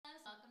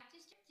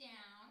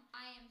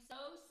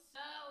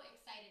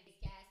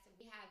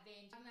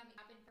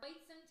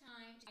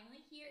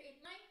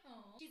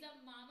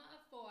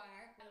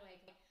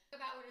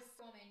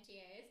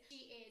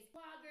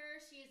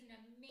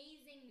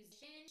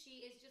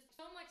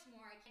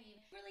more. I can't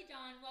even. Really,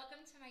 Dawn,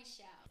 welcome to my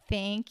show.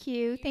 Thank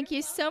you. You're Thank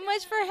you so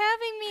much for welcome.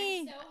 having I'm me.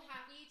 so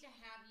happy to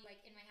have you like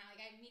in my house.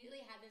 Like I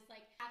immediately had this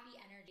like happy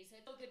energy. So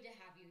it's so good to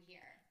have you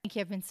here. Thank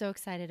you. I've been so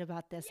excited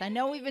about this. I Yes,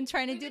 know we've been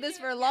trying to we've do been this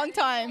doing for a yeah, long this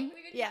is time. like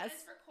we've been doing Yes.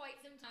 this for quite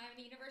some time.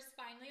 The universe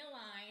finally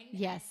aligned. And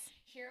Yes.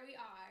 here we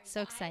are. So So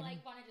I exciting.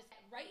 like want to just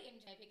get right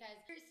into it because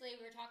seriously,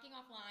 we were talking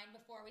offline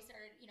before we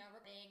started,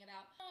 recording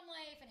about home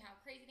life and how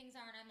crazy things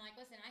are. And I'm like,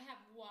 listen, I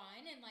have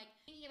one and like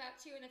thinking about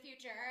two in the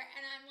future.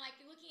 And I'm like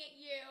looking at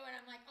you and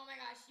I'm like, oh my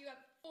gosh, you have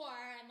four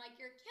and like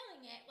you're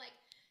killing it. Like,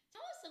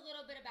 tell us a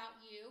little bit about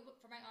you, but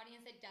for my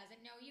audience that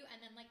doesn't know you, and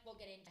then like we'll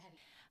get into heavy.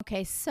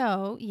 Okay,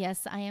 so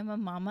yes, I am a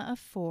mama of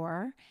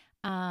four.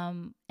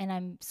 And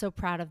I'm so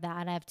proud of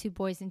that. I have two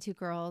boys and two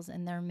girls,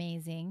 and they're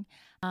amazing.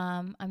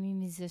 I'm a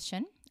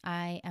musician.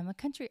 I am a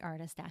country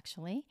artist,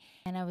 actually.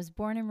 And I was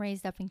born and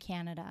raised up in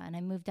Canada. And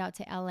I moved out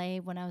to LA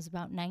when I was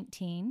about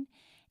 19.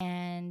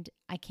 And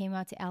I came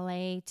out to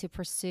LA to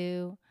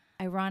pursue,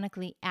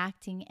 ironically,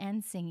 acting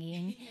and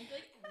singing. Like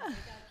everybody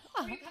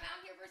does. Or you come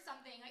out here for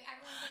something. Like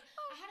everyone's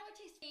like, how do I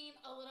taste fame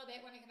a little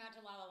bit when I come out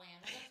to La La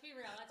Land? Like, let's be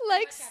real. That's pretty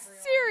Like much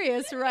everyone.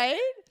 serious,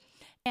 right?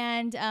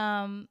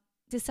 And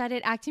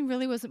decided acting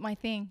really wasn't my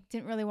thing.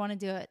 Didn't really want to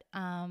do it.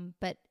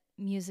 But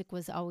music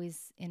was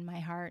always in my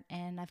heart,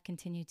 and I've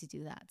continued to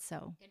do that.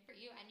 So Good for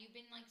you. And you've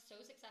been like so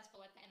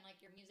successful with it, and like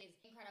your music is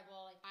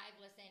incredible. Like I've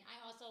listened.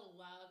 I also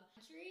love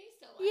country,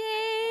 so like I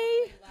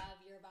yay! totally love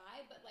your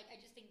vibe. But like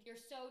I just think you're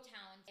so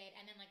talented.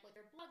 And then like with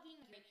your blogging,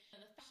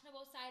 the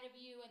fashionable side of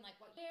you, and like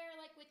what you wear,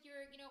 like with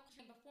your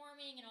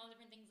performing and all the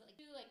different things that like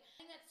do. Like I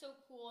think that's so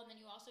cool. And then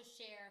you also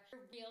share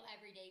your real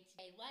everyday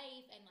today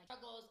life and like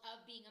struggles of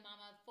being a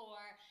mama of four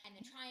and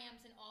the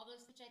triumphs and all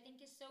those, which I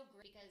think is so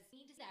great because we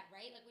need to do that,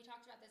 right? Like we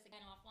talked about this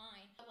again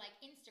offline, but like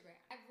Instagram,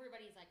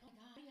 everybody's like, oh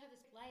my god, you have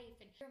this life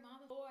and you're a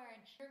mom of four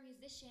and you're a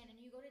musician and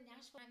you go to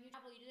Nashville and you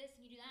travel, you do this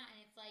and you do that, and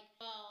it's like,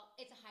 well,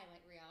 it's a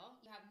highlight reel.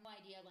 You have no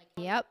idea like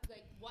Yep.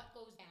 like what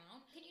goes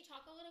down. Can you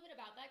talk a little bit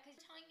about that? Because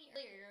you're telling me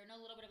earlier you're in a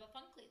little bit of a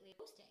funk lately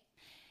posting.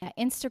 Yeah,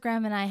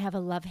 Instagram and I have a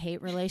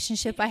love-hate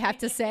relationship, I have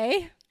to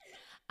say.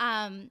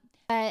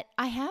 But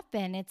I have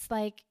been. It's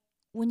like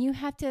when you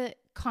have to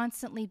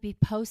constantly be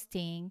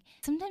posting,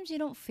 sometimes you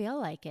don't feel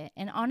like it.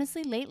 And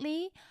honestly,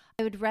 lately,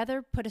 I would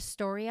rather put a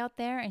story out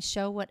there and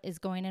show what is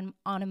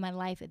on in my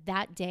life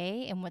that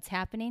day and what's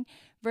happening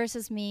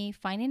versus me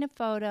finding a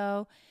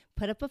photo,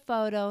 put up a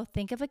photo,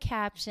 think of a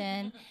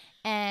caption,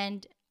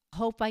 and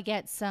hope I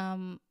get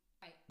some.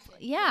 Right.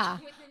 Yeah.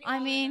 With the new I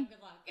mean, algorithm,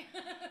 good luck.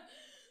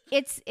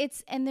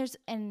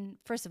 and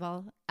first of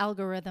all,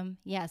 algorithm,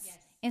 yes.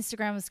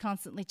 Instagram is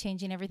constantly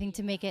changing everything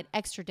to make it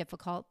extra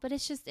difficult, but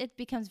it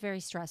becomes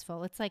very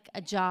stressful. It's like a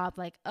job,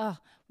 like,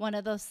 one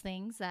of those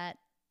things that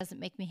doesn't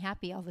make me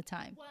happy all the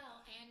time.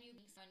 Well, and you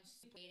being so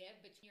creative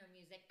between your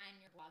music and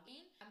your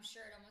blogging, I'm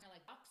sure it almost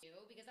like box you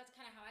because that's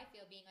kind of how I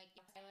feel being like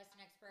a stylist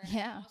and expert.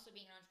 Yeah. And also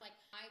being on like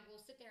I will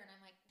sit there and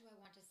I'm like, what do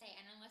I want to say?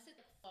 And unless it's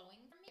like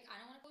flowing from me, like, I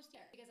don't want to post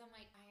there because I'm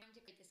like, I am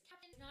to create this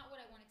caption. It's not what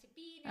I want it to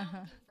be. Now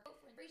I'm looking for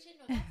inspiration.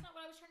 No, that's not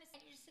what I was trying to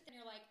say. You just sit there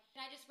and you're like, can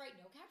I just write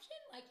no caption?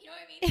 Like, you know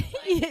what I mean? It's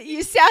like,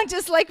 You sound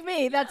just like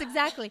me. That's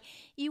exactly.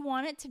 You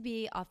want it to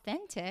be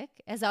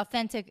authentic as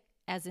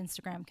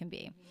Instagram can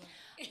be.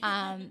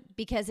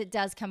 Because it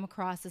does come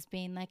across as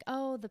being like,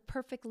 oh, the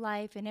perfect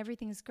life and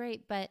everything's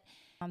great. But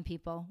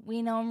people,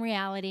 we know in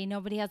reality,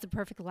 nobody has a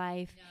perfect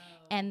life. no.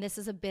 And this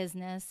is a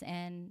business.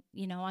 And,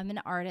 I'm an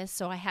artist.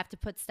 So I have to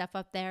put stuff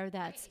up there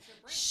that's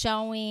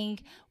showing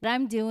what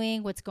I'm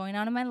doing, what's going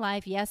on in my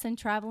life. Yes, I'm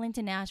traveling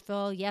to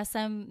Nashville. Yes,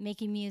 I'm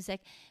making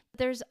music.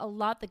 There's a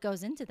lot that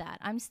goes into that.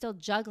 I'm still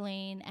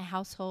juggling a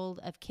household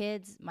of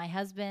kids, my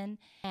husband,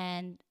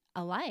 and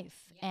a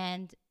life.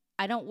 And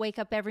I don't wake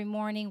up every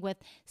morning with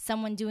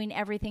someone doing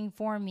everything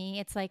for me.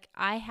 It's like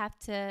I have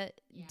to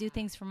do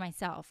things for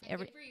myself. And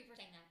good for you for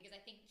saying that because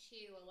I think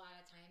too a lot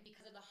of time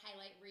because of the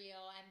highlight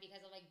reel and because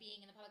of like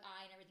being in the public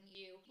eye and everything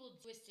you do, people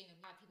do assume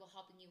have people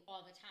helping you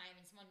all the time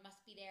and someone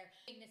must be there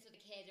doing this with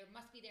the kids or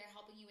must be there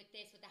helping you with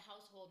this with the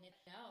household. And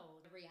no,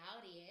 the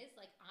reality is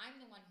like I'm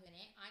the one who's in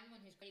it. I'm the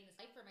one who's creating this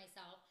life for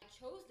myself. I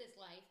chose this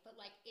life, but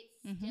like it's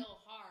still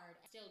hard.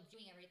 I'm still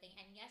doing everything.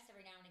 And yes,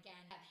 every now and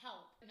again have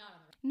help, but not on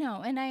the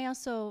No, and I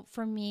also,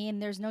 for me, and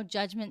there's no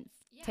judgment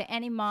to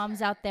any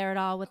moms out there at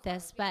all with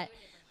this, but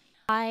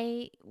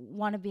I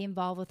want to be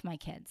involved with my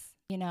kids.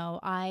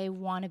 I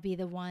want to be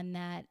the one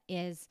that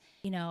is,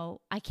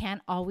 I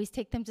can't always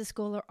take them to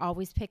school or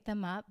always pick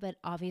them up, but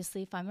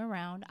obviously if I'm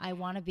around, I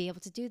want to be able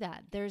to do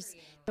that. There's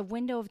a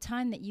window of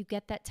time that you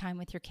get that time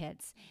with your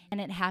kids,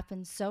 and it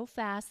happens so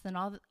fast. Then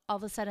all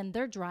of a sudden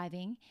they're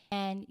driving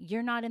and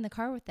you're not in the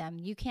car with them.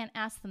 You can't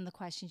ask them the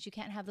questions. You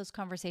can't have those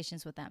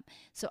conversations with them.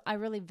 So I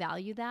really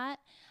value that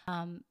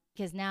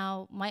because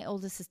now my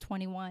oldest is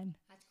 21.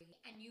 That's great.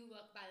 And you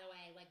look, by the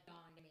way, like Dawn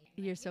to me.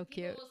 You're Like, so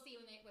cute. People will see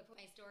when they put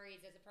my stories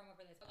as a promo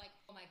for this, but like,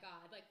 oh my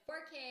god, like 4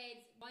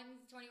 kids,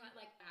 one's 21,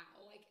 like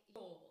wow, like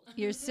gold.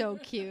 You're so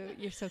cute.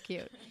 You're so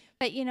cute.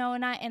 But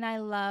and I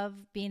love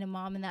being a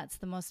mom, and that's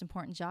the most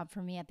important job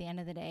for me at the end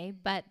of the day.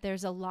 But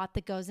there's a lot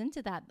that goes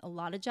into that, a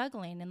lot of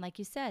juggling. And like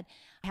you said,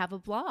 I have a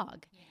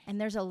blog,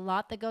 and there's a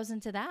lot that goes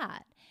into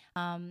that.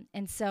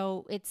 And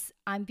so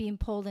I'm being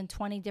pulled in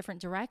 20 different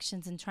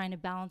directions and trying to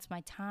balance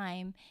my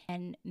time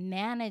and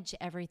manage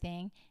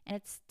everything. And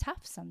it's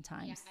tough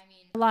sometimes. Yeah, I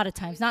mean, a lot of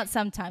times, not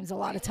sometimes, a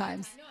lot of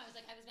times. I know. I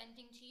was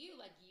venting to you,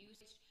 like you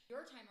switched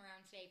your time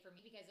around today for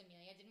me because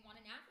Amelia didn't want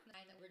to nap the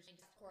night that we were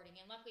just recording.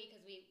 And luckily,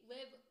 because we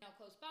live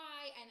close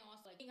by, and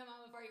also like being a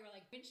mom before, you were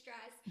like been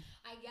stressed.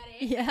 I get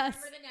it. Yes. I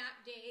remember the nap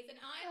days, and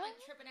I'm like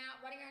tripping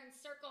out, running around in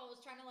circles,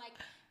 trying to like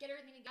get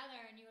everything together.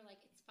 And you were like,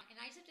 it's fine. And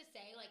I just have to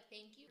say, like,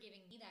 thank you for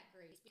giving me that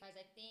grace, because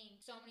I think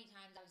so many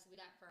times, obviously, we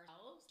do that for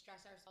ourselves,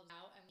 stress ourselves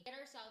out, and we get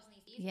ourselves in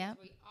these seasons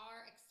where we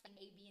are expecting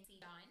A, B, and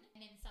C done, and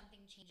then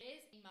something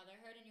changes in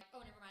motherhood, and you're like,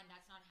 oh, never mind,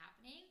 that's not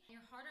happening. And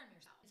you're hard on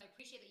yourself. And so I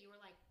appreciate that you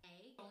were like,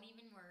 hey, don't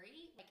even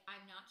worry. Like,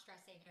 I'm not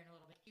stressing here in a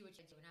little bit. Do what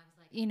you do. And I was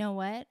like, you know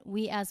what?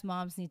 We as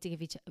moms need to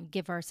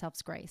give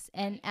ourselves grace,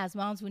 and as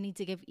moms, we need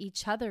to give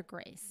each other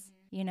grace.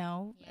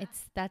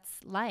 That's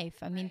life.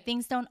 I mean,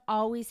 things don't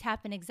always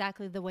happen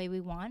exactly the way we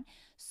want.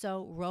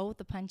 So roll with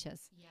the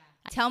punches. Yeah.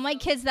 I tell my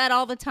kids that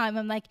all the time.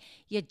 I'm like,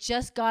 you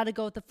just got to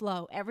go with the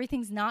flow.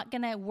 Everything's not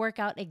going to work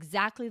out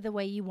exactly the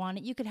way you want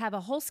it. You could have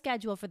a whole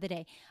schedule for the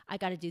day. I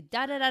got to do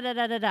da da da da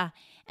da da da.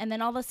 And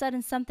then all of a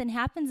sudden something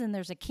happens and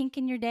there's a kink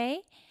in your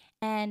day.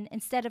 And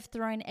instead of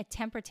throwing a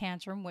temper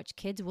tantrum, which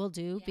kids will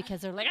do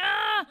because they're like,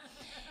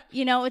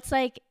 it's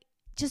like,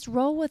 just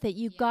roll with it.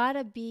 You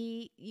gotta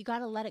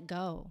let it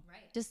go. Right.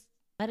 Just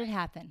let it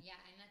happen. Yeah,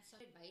 and that's so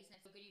good advice, and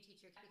it's so good you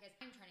teach your cat, because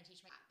I'm trying to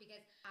teach my cat,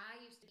 because I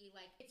used to be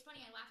like, it's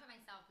funny, I laugh at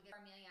myself because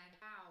Amelia,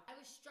 I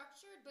was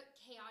structured but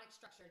chaotic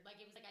structured. Like,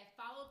 it was like I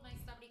followed my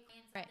study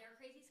plans. Right. They were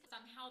crazy.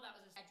 Somehow that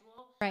was a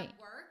schedule that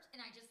worked,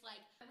 and I just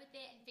like went with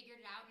it and figured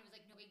it out, and it was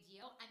like no big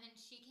deal. And then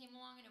she came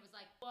along, and it was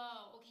like,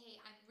 whoa, okay,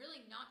 I'm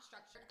really not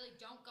structured. I really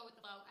don't go with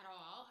the flow at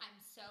all. I'm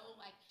so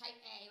like type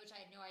A, which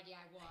I had no idea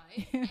I was.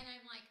 And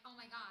I'm like, oh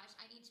my gosh,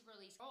 I need to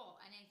release control.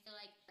 And I feel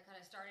like I kind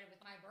of started with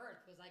my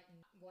birth, was like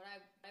what I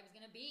was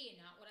gonna be,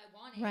 and not what I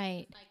wanted.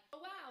 Right. Like,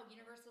 oh wow,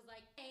 universe was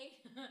like, hey,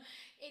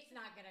 it's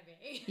not gonna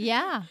be.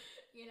 Yeah.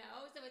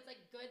 So it's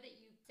like good that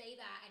you say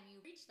that and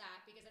you reach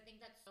that, because I think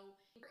that's so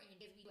important.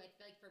 Because I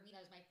feel like for me, that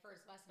was my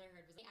first lesson I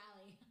heard, was like,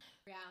 Allie,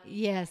 reality.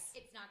 Yes.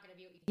 It's not gonna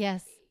be what you think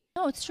it's gonna be.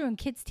 No, it's true. And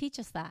kids teach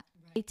us that.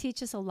 Right. They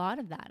teach us a lot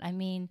of that. I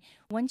mean,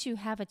 once you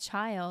have a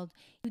child,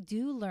 you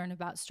do learn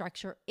about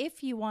structure.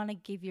 If you want to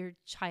give your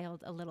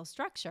child a little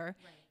structure,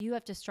 you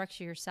have to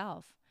structure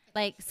yourself.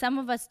 Like, some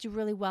of us do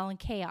really well in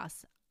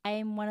chaos. I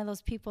am one of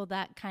those people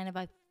that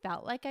I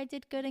felt like I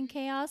did good in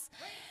chaos.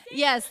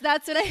 Yes,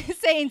 that's what I'm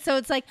saying. So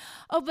it's like,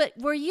 oh, but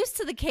we're used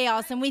to the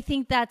chaos and we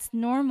think that's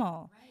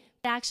normal.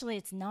 But actually,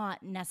 it's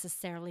not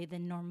necessarily the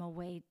normal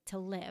way to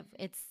live.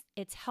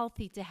 It's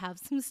healthy to have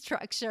some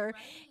structure.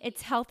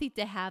 It's healthy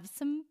to have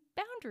some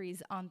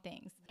boundaries on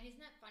things. And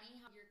isn't that funny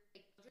how you're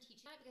teaching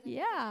that? Because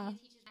I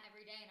teaches that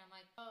every day, and I'm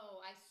like,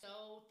 oh, I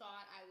so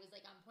thought I was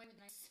like on point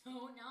with it, and I'm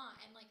so not.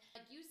 And like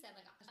you said,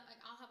 like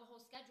I'll have a whole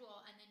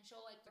schedule, and then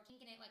she'll like we're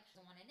kinking it, like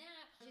doesn't want to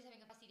nap. She's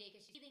having a fussy day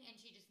because she's eating, and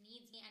she just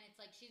needs me, and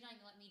it's like she's not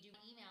even letting me do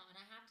my email, and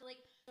I have to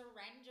like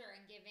surrender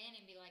and give in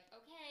and be like,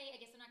 okay, I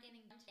guess I'm not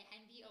getting done today,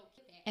 and be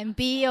okay with it. And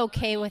be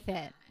okay with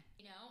it.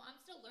 I'm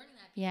still learning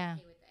that. Be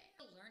okay with it.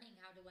 Still learning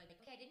how to like,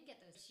 okay, I didn't get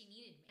this. She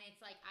needed me, and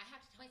it's like I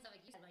have to tell myself,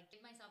 like you said, like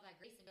give myself that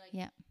grace and be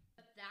like,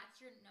 but that's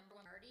your number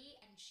one priority,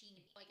 and she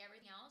needs like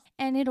everything else.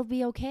 And it'll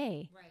be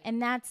okay. Right.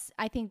 And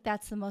I think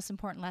that's the most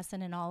important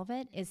lesson in all of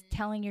it, is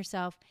telling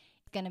yourself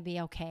it's going to be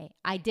okay.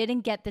 I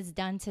didn't get this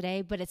done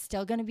today, but it's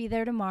still going to be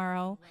there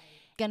tomorrow.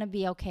 It's going to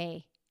be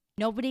okay.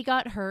 Nobody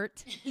got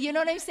hurt. You know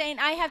what I'm saying?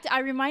 I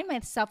remind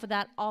myself of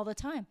that all the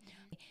time.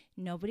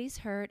 Nobody's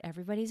hurt.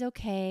 Everybody's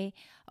okay.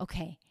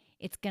 Okay.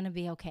 It's going to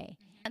be okay.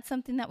 That's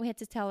something that we had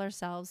to tell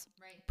ourselves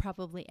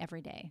probably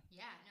every day.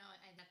 Yeah, no,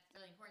 and that's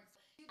really important.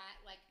 So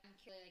like, I'm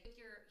curious, like with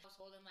your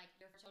household and like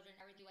your children,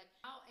 everything, like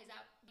how is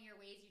that one of your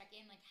ways you check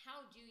in? Like,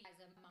 how do you, as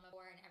a mama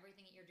and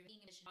everything that you're doing,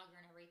 being a blogger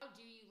and everything, how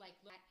do you like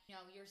look at,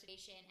 your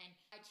situation and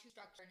try to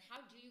structure, and how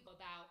do you go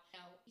about,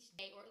 each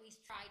day, or at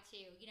least try to,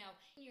 in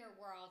your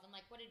world, and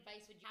like what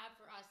advice would you have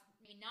for us,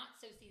 maybe not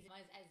so seasoned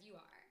as you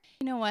are?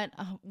 You know what?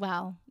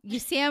 Well, you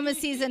see, I'm a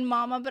seasoned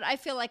mama, but I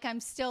feel like I'm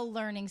still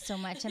learning so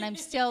much, and I'm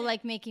still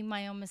like making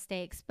my own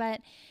mistakes.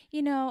 But,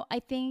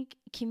 I think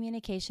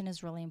communication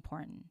is really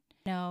important.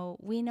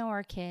 We know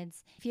our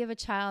kids. If you have a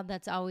child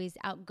that's always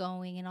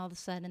outgoing and all of a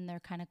sudden they're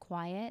kind of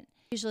quiet,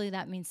 usually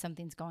that means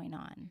something's going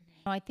on.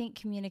 I think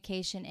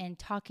communication and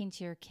talking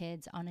to your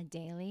kids on a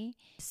daily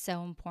is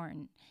so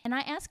important. And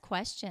I ask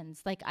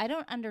questions. Like, I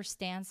don't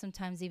understand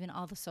sometimes even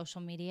all the social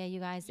media, you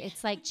guys.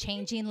 It's like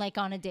changing like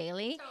on a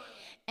daily. Totally.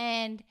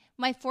 And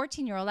my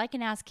 14-year-old, I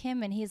can ask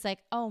him and he's like,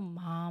 oh,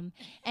 Mom.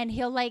 And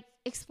he'll like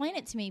explain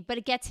it to me, but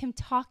it gets him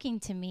talking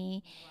to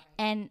me.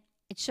 And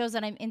it shows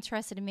that I'm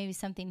interested in maybe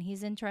something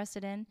he's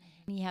interested in.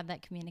 And you have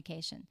that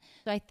communication.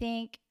 So I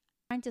think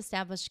trying to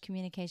establish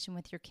communication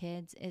with your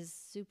kids is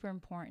super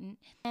important,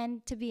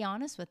 and to be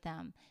honest with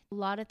them. A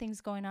lot of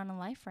things going on in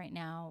life right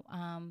now.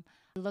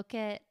 Look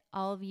at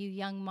all of you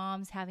young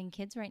moms having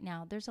kids right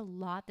now. There's a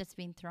lot that's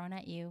being thrown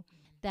at you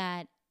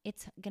that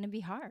it's going to be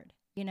hard.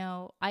 You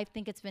know, I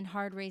think it's been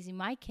hard raising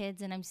my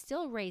kids, and I'm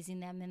still raising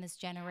them in this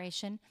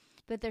generation.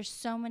 But there's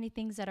so many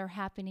things that are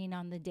happening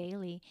on the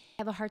daily.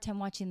 I have a hard time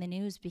watching the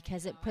news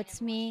because it puts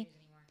me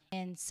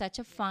in such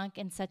a funk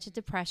and such a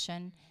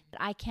depression that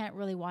I can't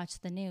really watch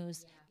the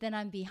news. Then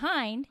I'm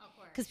behind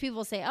because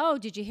people say, oh,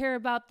 did you hear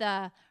about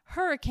the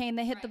hurricane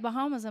that hit the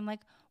Bahamas? I'm like,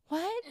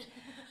 what?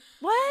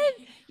 What?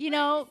 You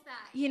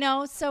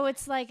know, so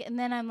it's like, and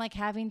then I'm like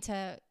having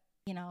to,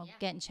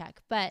 get in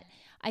check. But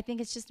I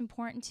think it's just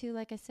important to,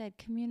 like I said,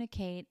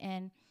 communicate.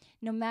 And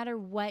no matter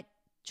what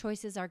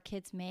choices our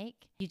kids make,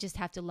 you just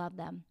have to love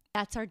them.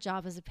 That's our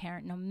job as a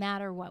parent, no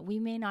matter what. We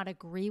may not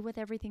agree with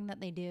everything that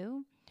they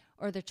do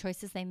or the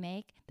choices they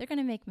make. They're going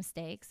to make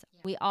mistakes. Yeah.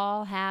 We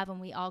all have, and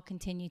we all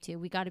continue to.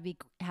 We got to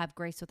have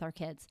grace with our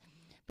kids.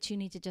 But you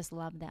need to just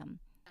love them,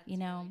 That's really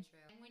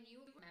true. And when you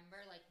remember,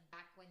 like,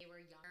 back when they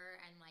were younger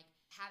and, like,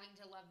 having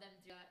to love them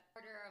through the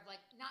order of,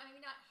 like,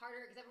 maybe not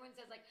harder, because everyone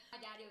says, like, my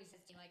daddy always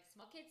says to me, like,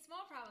 small kids,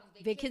 small problems,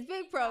 big kids,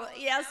 big problems.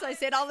 Yes, I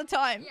say it all the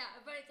time. Yeah,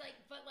 but it's like,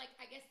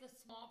 I guess the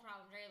small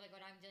problems, right? Like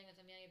what I'm dealing with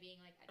Amelia being,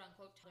 like, quote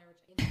unquote,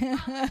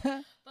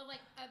 toddler, but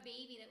like a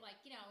baby that, like,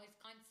 is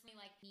constantly,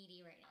 like,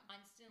 needy right now,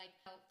 constantly, like,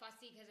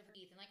 fussy because of her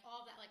teeth and, like,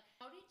 all that. Like,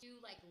 how did you,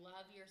 like,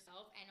 love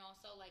yourself and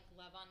also, like,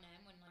 love on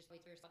them when, like, wait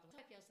for yourself?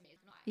 I feel some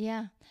days.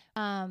 Yeah.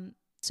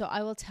 So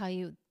I will tell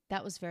you,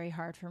 that was very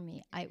hard for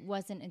me. It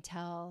wasn't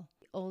until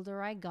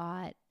older I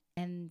got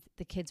and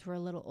the kids were a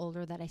little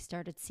older that I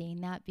started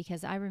seeing that,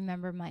 because I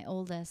remember my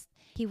oldest,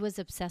 he was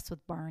obsessed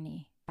with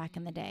Barney back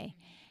in the day,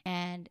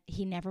 and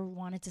he never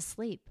wanted to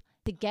sleep.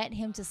 To get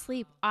him to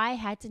sleep, I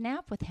had to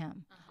nap with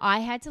him.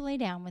 I had to lay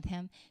down with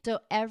him. So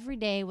every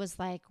day was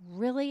like,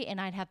 really? And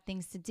I'd have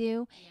things to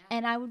do.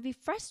 And I would be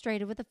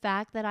frustrated with the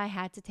fact that I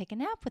had to take a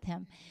nap with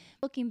him.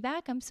 Looking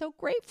back, I'm so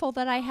grateful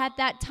that I had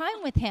that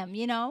time with him,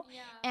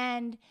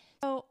 And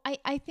so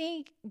I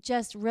think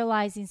just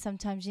realizing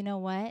sometimes, you know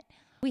what?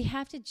 We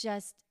have to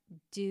just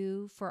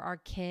do for our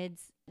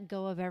kids,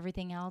 go of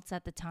everything else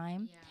at the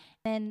time.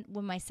 Then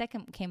when my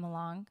second came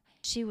along,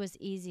 she was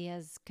easy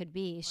as could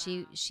be.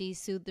 Wow. She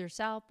soothed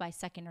herself by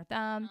sucking her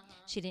thumb.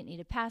 She didn't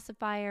need a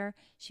pacifier.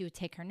 She would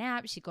take her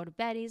nap. She'd go to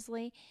bed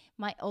easily.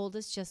 My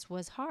oldest just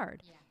was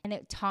hard. And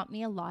it taught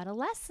me a lot of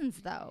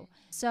lessons, though.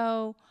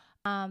 So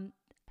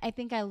I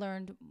think I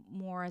learned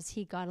more as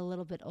he got a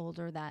little bit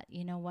older that,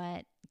 you know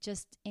what,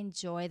 just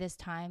enjoy this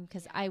time,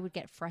 because I would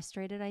get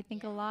frustrated, I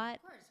think, a lot.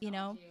 Of course, I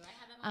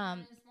had that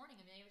one this morning.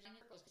 Amelia was in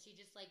circles because she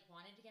just, like,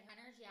 wanted to get her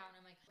energy out. And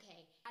I'm like,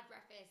 okay, had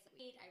breakfast,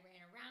 I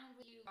ran around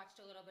with you,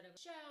 watched a litlittle bit of a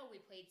show, we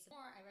played some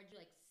more. I read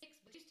you, like, 6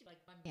 books. Used to, like,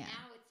 one.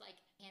 Now it's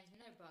like, hands me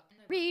another book.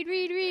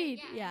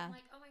 Read. Yeah. I'm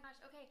like, oh my gosh,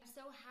 okay, I'm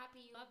so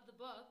happy you love the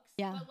books.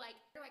 Yeah. But, like,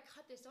 how do I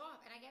cut this off?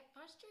 And I get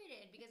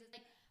frustrated because it's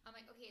like, I'm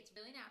like, okay, it's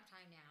really nap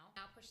time now.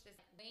 Now push this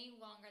way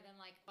longer than,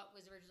 like, what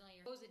was originally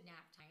your supposed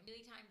nap time.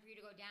 Really time for you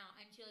to go down.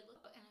 And she, like,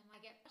 look, and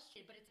I get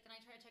frustrated, but it's, then I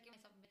try to check in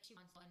myself, but she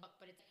wants to book,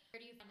 but it's, where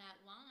do you find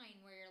that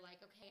line where you're like,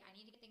 okay, I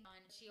need to get things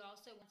done. She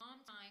also wants mom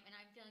time, and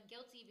I'm feeling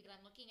guilty because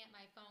I'm looking at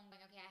my phone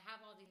going, okay, I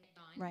have all these things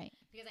done. Right.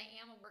 Because I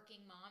am a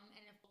working mom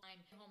and a full-time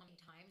home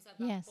time, so I've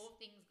got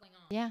both things going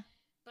on. Yeah.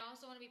 But I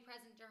also want to be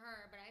present to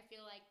her, but I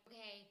feel like,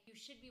 okay, you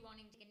should be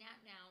wanting to take a nap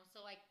now.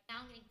 So, like,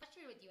 now I'm getting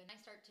frustrated with you, and I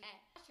start to get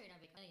frustrated.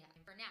 I'm like, really having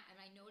for a nap, and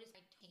I notice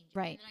I change.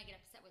 Right. And then I get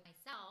upset with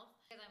myself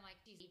because I'm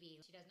like, geez, baby,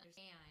 she doesn't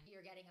understand.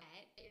 You're getting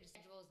upset. Your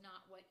schedule is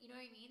not what, you know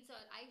what I mean? So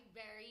I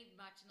very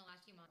much in the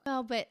last few months.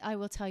 Well, but I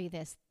will tell you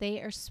this.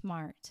 They are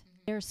smart.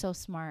 They're so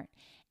smart.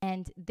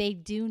 And they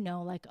do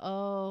know, like,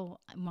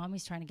 oh,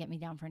 mommy's trying to get me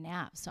down for a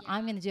nap, so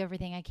I'm going to do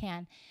everything I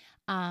can.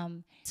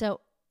 So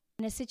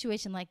in a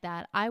situation like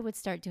that, I would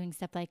start doing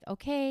stuff like,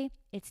 okay,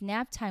 it's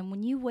nap time.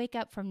 When you wake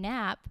up from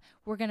nap,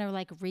 we're going to,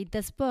 like, read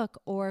this book.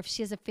 Or if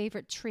she has a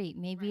favorite treat,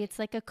 maybe it's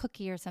like a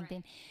cookie or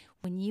something.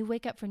 When you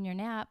wake up from your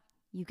nap,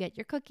 you get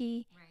your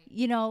cookie,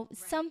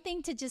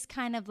 something to just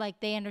kind of,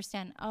 like, they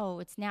understand, oh,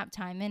 it's nap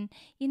time. And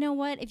you know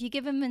what? If you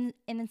give them an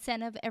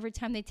incentive every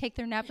time they take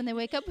their nap and they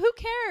wake up, who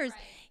cares?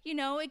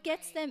 It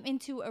gets them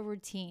into a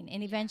routine.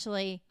 And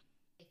eventually,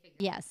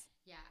 yes.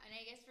 Yeah, and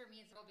I guess for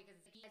me, it's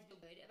because he has been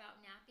good about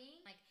napping.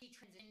 Like, she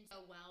transitioned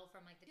so well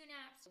from, like, the 2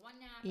 naps to 1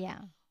 nap.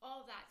 Yeah.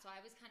 All of that. So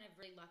I was kind of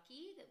really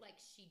lucky that, like,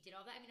 she did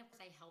all that. I mean, of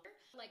course, I helped her.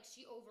 Like,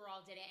 she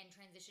overall did it and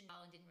transitioned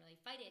well and didn't really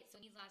fight it. So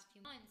in these last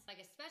few months, like,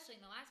 especially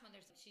in the last month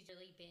or so, she's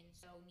really been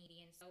so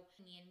needy and so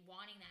needy and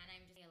wanting that. And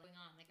I'm just going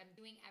on. Like, I'm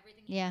doing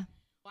everything. Yeah.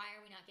 Why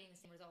are we not getting the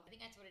same result? I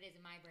think that's what it is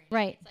in my brain.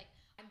 Right. It's like,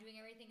 I'm doing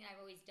everything that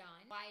I've always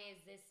done. Why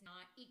is this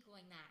not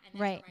equaling that? And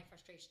that's where my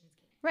frustrations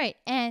came in. Right.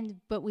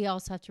 But we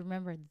also have to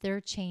remember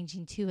they're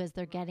changing too as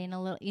they're getting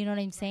a little, you know what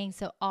I'm saying?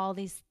 So all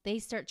these, they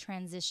start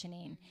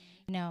transitioning,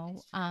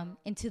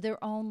 into their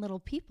own little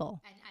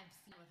people. And I've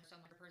seen with so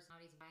much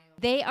personalities,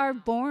 They are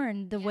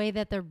born the way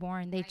that they're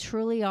born. They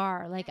truly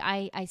are. Like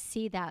I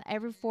see that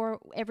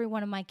every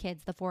one of my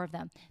kids, the 4 of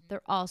them,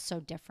 they're all so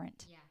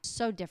different.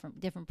 So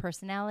different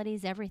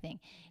personalities, everything.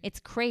 It's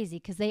crazy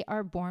because they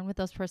are born with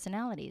those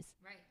personalities.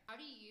 Right. How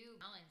do you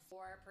balance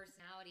 4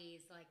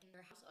 personalities like in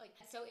your house? Like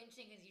it's so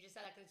interesting because you just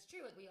said that it's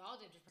true. Like we all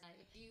do different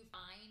personalities. Do you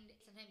find it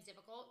sometimes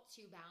difficult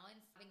to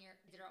balance having your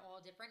that are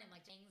all different and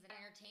like things that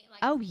entertain? Like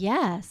Oh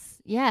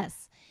yes,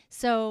 yes.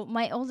 So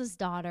my oldest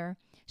daughter,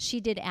 she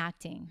did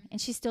acting,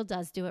 and she still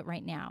does do it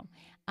right now.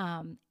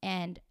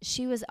 And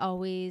she was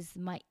always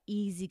my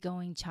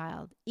easygoing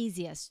child,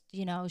 easiest.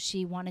 You know,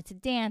 she wanted to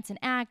dance and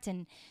act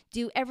and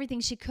do everything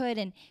she could,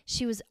 and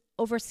she was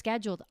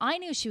overscheduled. I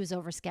knew she was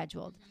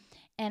overscheduled.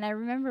 And I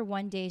remember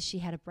one day she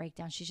had a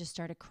breakdown. She just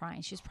started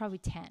crying. She was probably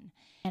 10.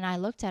 And I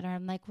looked at her.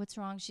 I'm like, what's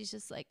wrong? She's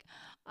just like,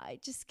 I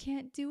just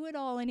can't do it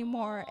all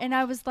anymore. And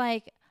I was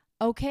like,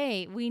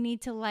 okay, we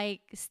need to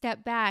like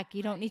step back.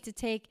 You don't need to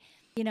take,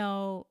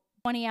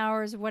 20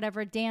 hours or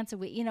whatever, dance a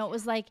week. It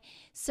was like,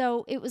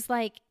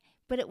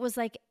 but it was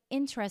like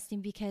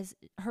interesting because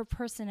her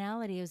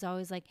personality was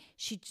always like,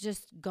 she'd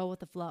just go with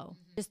the flow,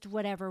 just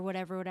whatever.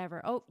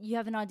 Oh, you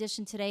have an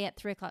audition today at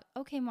 3:00.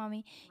 Okay,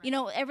 mommy.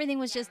 Everything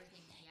was just,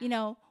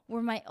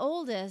 where my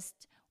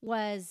oldest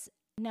was,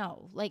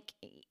 no, like,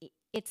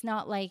 it's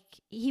not like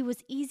he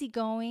was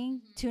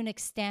easygoing to an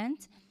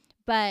extent,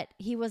 but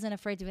he wasn't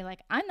afraid to be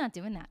like, I'm not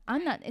doing that.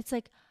 I'm not, it's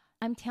like,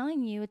 I'm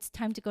telling you, it's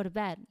time to go to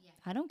bed.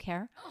 I don't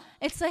care.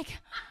 It's like,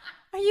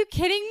 are you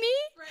kidding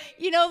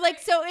me?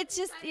 So it's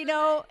just,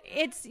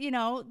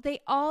 they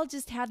all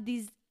just have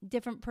these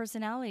different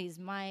personalities.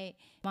 My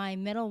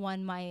middle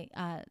one, my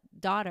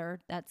daughter,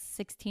 that's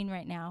 16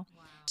 right now.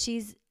 Wow.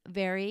 She's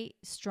very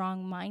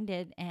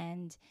strong-minded,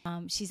 and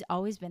she's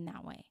always been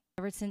that way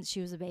ever since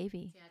she was a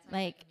baby.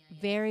 Like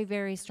very,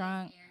 very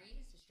strong.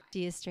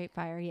 She is straight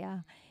fire, yeah.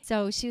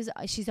 So she's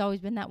always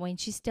been that way, and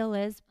she still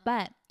is,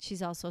 but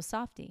she's also a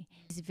softie.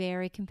 She's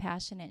very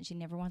compassionate. She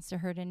never wants to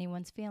hurt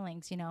anyone's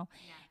feelings,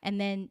 And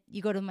then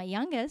you go to my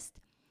youngest,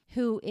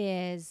 who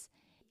is,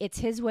 it's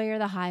his way or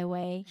the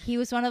highway. He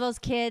was one of those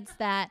kids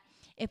that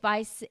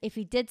if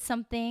he did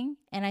something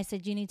and I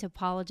said, you need to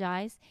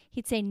apologize,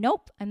 he'd say,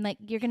 nope. I'm like,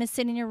 you're going to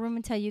sit in your room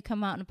until you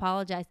come out and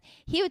apologize.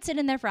 He would sit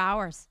in there for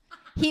hours.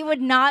 He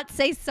would not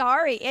say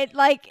sorry.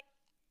 Like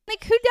who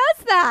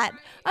does that?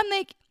 I'm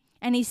like,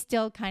 and he's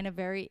still kind of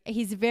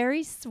he's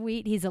very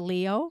sweet. He's a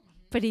Leo,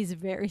 but he's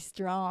very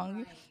strong.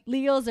 Right.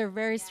 Leos are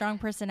very strong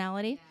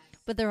personality,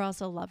 but they're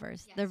also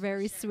lovers. They're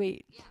very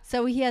sweet. Yeah.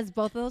 So he has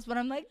both of those, but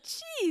I'm like,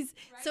 geez.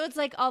 Right. So it's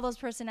like all those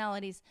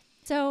personalities.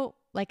 So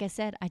like I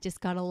said, I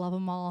just got to love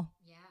them all.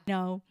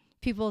 Yeah.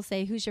 People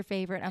say, who's your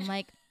favorite? I'm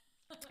like,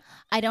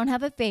 I don't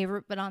have a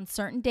favorite, but on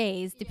certain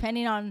days,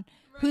 depending on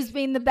who's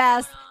being the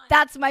best,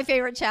 that's my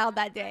favorite child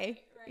that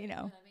day, Right.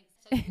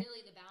 So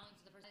really the balance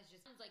of the person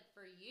just sounds like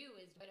for you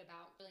is good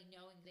about really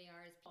knowing they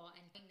are as Paul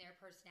and knowing their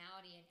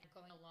personality and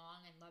going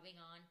along and loving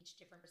on each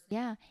different person.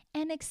 Yeah,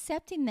 and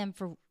accepting them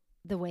for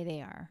the way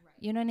they are. Right.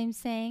 You know what I'm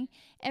saying?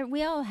 And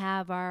we all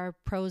have our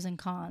pros and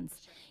cons,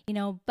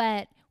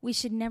 but we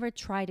should never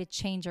try to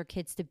change our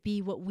kids to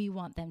be what we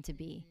want them to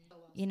be,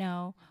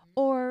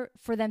 or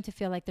for them to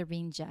feel like they're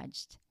being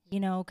judged,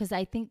 because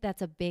I think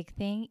that's a big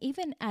thing.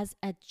 Even as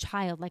a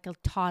child, like a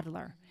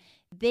toddler,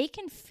 they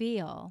can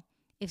feel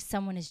if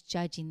someone is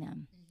judging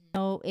them.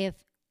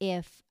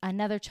 If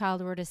another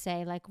child were to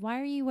say, like, why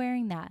are you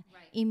wearing that?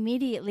 Right.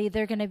 Immediately,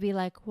 they're going to be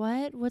like,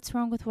 what? What's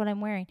wrong with what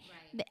I'm wearing?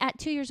 Right. At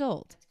 2 years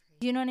old.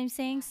 Do you know what I'm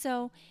saying?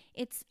 Yeah.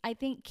 So I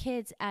think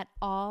kids at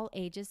all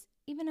ages,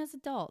 even as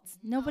adults,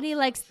 nobody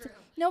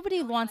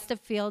wants to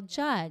feel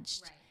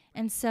judged. Right.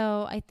 And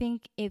so I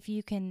think if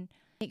you can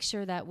make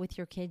sure that with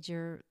your kids,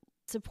 you're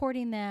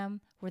supporting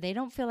them where they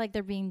don't feel like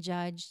they're being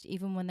judged,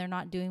 even when they're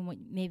not doing what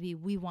maybe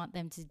we want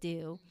them to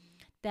do,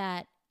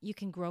 that you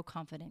can grow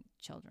confident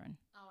children.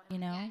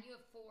 Yeah, you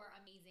have 4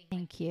 amazing.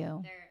 Thank you.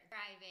 They're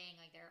thriving,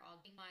 they're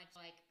all being much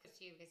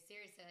you, because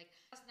seriously,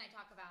 Justin and I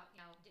talk about,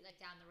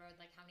 down the road,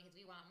 how many kids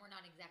we want. We're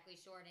not exactly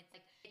sure, and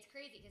it's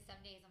crazy because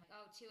some days I'm like,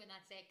 oh, 2 and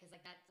that's it, because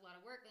that's a lot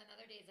of work. And then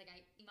other days, I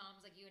see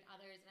moms like you and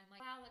others, and I'm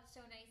like, wow, that's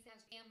so nice to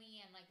have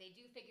family, and they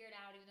do figure it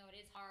out, even though it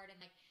is hard.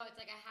 And it's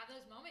I have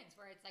those moments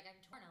where it's I'm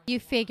torn. You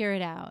figure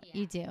it out. Yeah.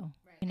 You do.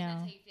 Right. And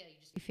that's how you feel.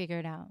 You figure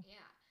it out.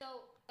 Yeah.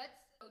 So let's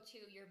go to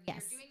you're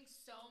doing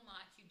so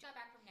much. You got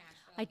back from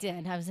Nashville. I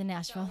did. I was in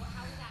Nashville. So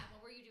how was that?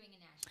 What were you doing in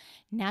Nashville?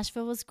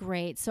 Nashville was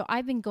great. So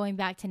I've been going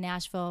back to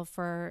Nashville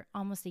for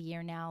almost a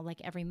year now,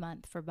 every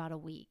month for about a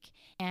week.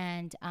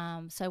 And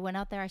so I went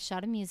out there. I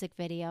shot a music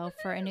video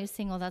for a new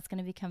single that's going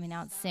to be coming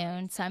out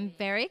soon. So I'm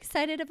very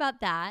excited about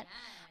that.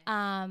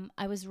 Yes.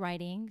 I was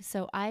writing.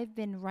 So I've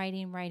been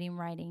writing,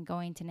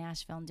 going to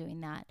Nashville and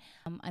doing that.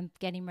 I'm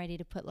getting ready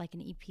to put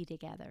an EP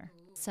together.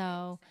 Ooh,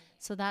 so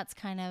that's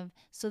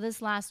so this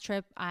last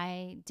trip,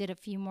 I did a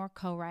few more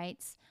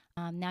co-writes.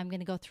 Now I'm going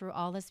to go through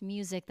all this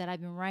music that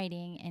I've been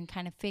writing and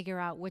kind of figure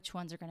out which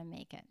ones are going to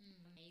make it.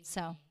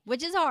 So,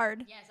 which is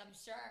hard. Yes, I'm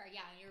sure.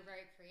 Yeah, you're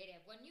very creative.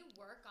 When you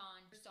work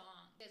on your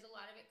song, does a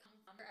lot of it come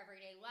your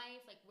everyday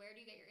life? Like, where do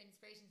you get your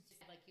inspirations?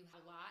 Just like you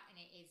have a lot and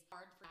it is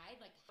hard for guide.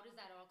 Like, how does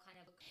that all kind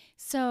of look?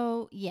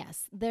 So,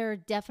 yes, there are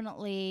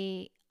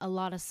definitely a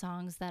lot of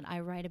songs that I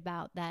write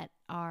about that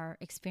are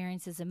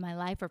experiences in my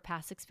life or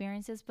past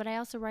experiences, but I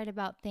also write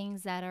about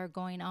things that are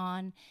going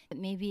on that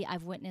maybe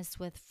I've witnessed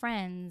with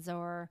friends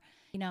or,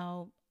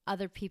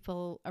 other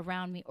people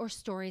around me or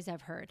stories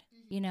I've heard,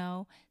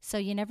 So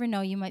you never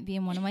know, you might be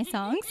in one of my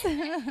songs.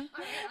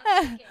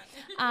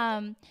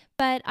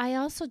 But I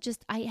also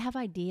I have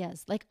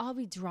ideas. Like I'll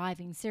be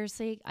driving.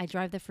 Seriously, I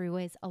drive the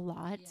freeways a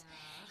lot. Yeah.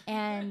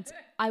 And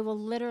I will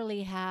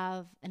literally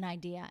have an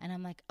idea and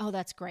I'm like, oh,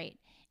 that's great.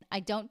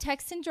 I don't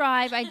text and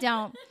drive. I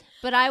don't.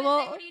 But I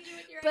will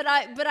but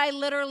I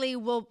literally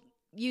will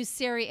use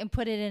Siri and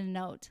put it in a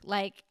note.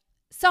 Like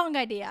song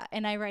idea,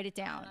 and I write it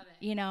down,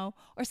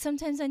 or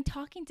sometimes I'm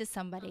talking to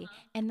somebody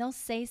and they'll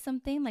say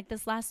something like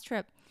this last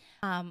trip.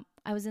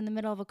 I was in the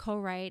middle of a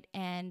co-write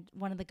and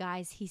one of the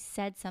guys, he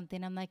said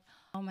something. I'm like,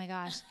 oh my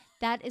gosh,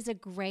 that is a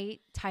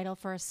great title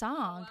for a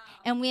song. Oh,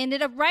 wow. And we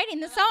ended up writing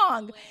the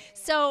song.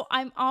 So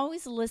I'm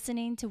always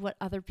listening to what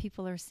other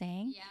people are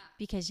saying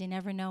because you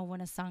never know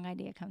when a song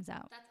idea comes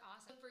out. That's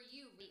awesome. So for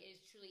you, it is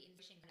truly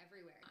inspiration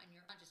everywhere.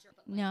 Not just your,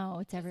 but no,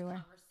 it's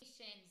everywhere.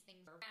 Conversations,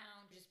 things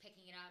around, just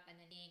picking it up and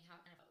then seeing how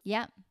it kind of goes.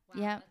 Yep.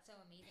 Wow, yep. That's so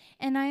amazing.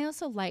 And I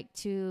also like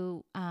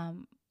to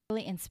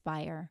really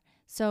inspire.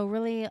 So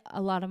really a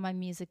lot of my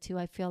music too,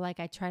 I feel like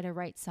I try to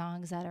write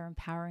songs that are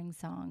empowering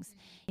songs,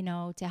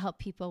 to help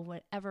people,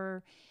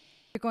 whatever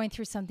you're going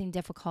through something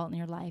difficult in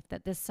your life,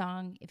 that this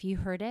song, if you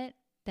heard it,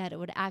 that it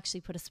would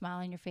actually put a smile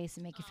on your face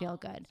and make you feel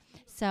good.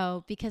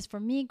 So because for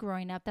me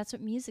growing up, that's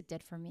what music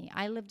did for me.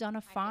 I lived on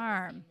a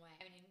farm.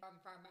 I mean,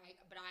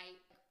 but I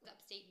was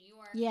upstate New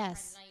York.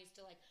 Yes. And I used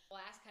to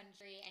blast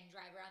country and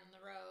drive around on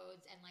the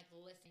roads and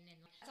listen. And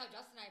that's how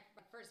Justin and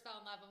I first fell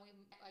in love when we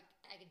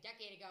like a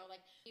decade ago. Like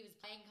he was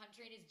playing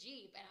country in his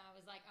Jeep, and I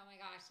was like, oh my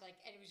gosh,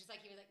 and it was just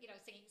like he was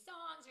singing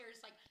songs. We were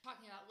just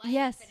talking about life.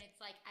 Yes. And it's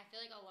I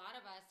feel like a lot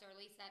of us, or at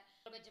least that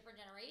little bit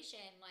different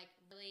generation,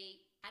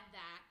 really had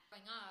that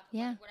growing up.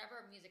 Yeah.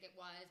 Whatever music it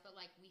was, but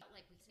we felt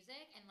we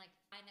music and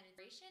find that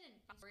inspiration and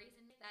stories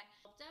and that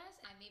helped us.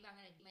 And maybe I'm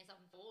gonna do myself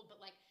bold,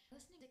 but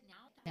listening to music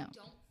now, I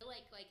don't feel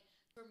like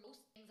for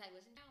most things I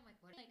listen to, I'm like,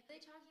 what are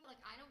they talking about?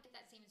 I don't get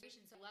that same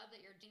inspiration. So I love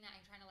that you're doing that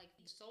and trying to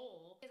feed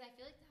soul, because I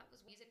feel like that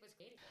was music was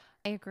created for.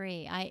 I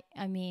agree.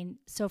 I mean,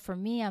 so for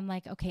me, I'm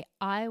like, okay,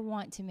 I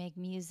want to make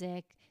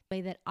music the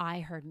way that I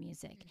heard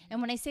music. Mm-hmm.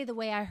 And when I say the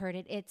way I heard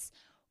it, it's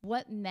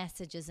what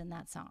message is in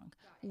that song?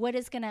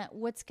 What's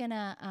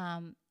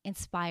gonna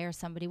inspire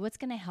somebody? What's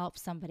gonna help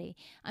somebody?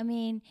 I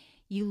mean,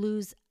 you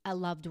lose a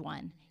loved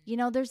one.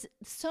 There's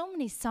so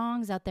many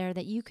songs out there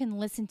that you can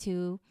listen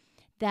to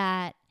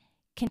that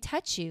can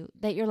touch you,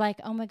 that you're like,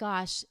 oh my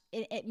gosh,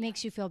 it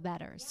makes you feel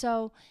better. Yeah.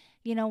 So,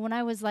 when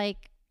I was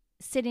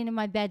sitting in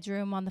my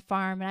bedroom on the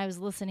farm and I was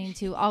listening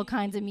to all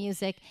kinds of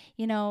music,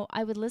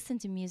 I would listen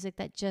to music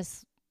that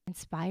just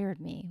inspired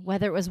me,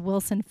 whether it was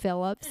Wilson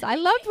Phillips. I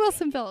loved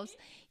Wilson Phillips,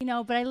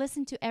 but I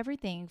listened to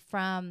everything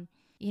from,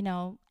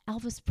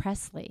 Elvis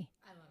Presley.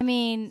 I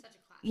mean,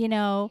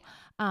 Paul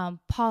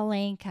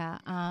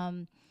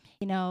Anka,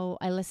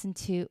 I listened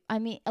to,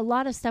 a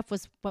lot of stuff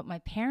was what my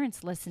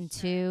parents listened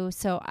to.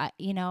 So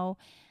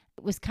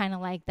it was kind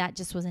of like that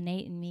just was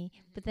innate in me.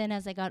 Mm-hmm. But then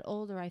as I got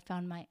older, I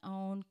found my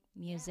own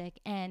music.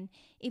 Yeah. And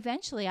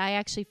eventually I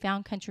actually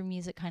found country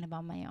music kind of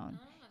on my own.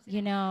 I was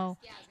going to ask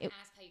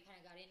how you kind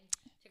of got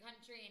into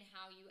country and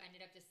how you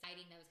ended up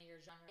deciding that was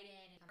your genre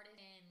and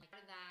how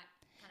did that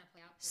kind of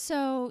play out?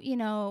 So,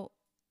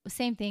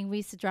 same thing. We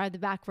used to drive the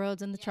back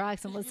roads and the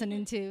trucks and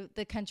listening to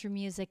the country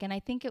music. And I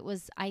think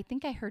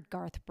I heard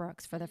Garth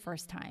Brooks for the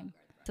first time.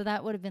 So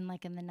that would have been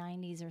in the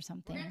 90s or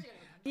something.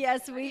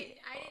 Yes, I knew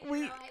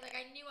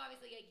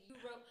obviously you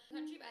wrote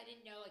country, but I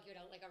didn't know you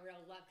had a real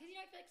love. Because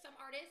I feel like some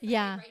artists they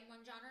write one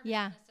genre, but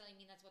doesn't necessarily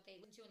mean that's what they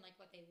listen to and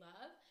what they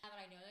love. Now that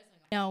I know this,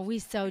 no, we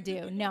so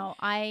do. No,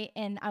 I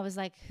was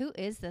like, who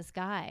is this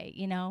guy?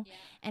 Yeah.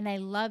 And I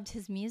loved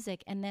his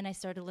music. And then I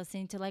started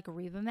listening to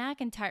Reba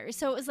McEntire.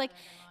 So it was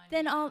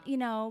then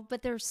all,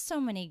 but there's so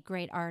many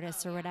great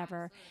artists or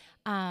whatever.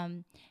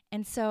 And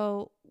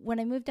so when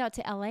I moved out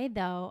to LA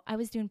though, I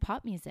was doing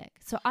pop music.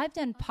 So I've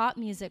done pop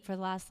music for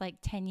the last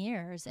 10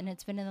 years. And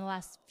it's been in the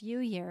last few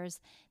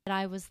years that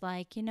I was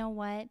like, you know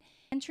what?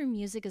 Country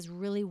music is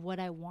really what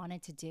I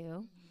wanted to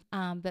do.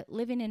 But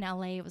living in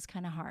LA, it was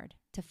kind of hard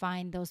to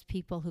find those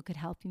people who could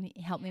help me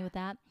with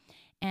that.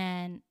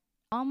 And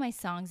all my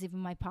songs, even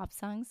my pop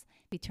songs,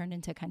 be turned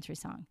into a country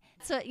song.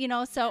 So,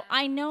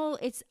 I know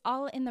it's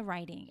all in the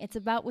writing. It's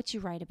about what you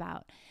write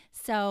about.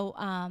 So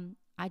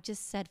I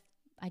just said,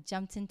 I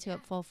jumped into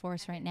it full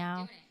force right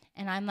now.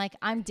 And I'm like,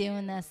 I'm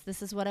doing this.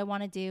 This is what I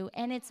want to do.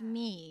 And it's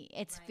me.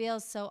 It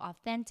feels so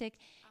authentic.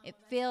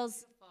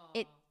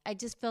 I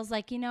just feels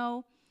like,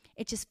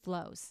 it just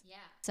flows. Yeah.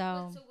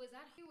 So was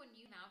that when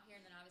you came out here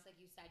and then obviously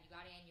you said you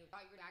got in, you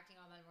thought you were acting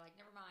on, and we're like,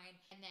 never mind.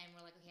 And then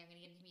we're like, okay, I'm going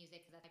to get into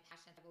music because that's my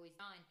passion I've always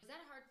done. Was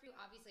that hard for you?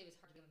 Obviously it was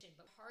hard to give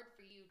a but hard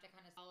for you to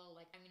kind of follow,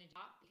 I'm going to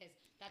drop because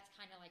that's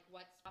kind of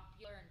what stopped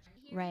popular and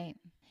trendy here? Right.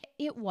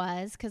 It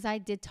was because I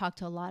did talk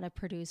to a lot of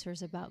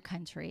producers about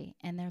country,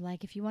 and they're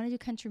like, if you want to do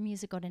country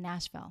music, go to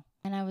Nashville.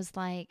 And I was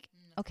like,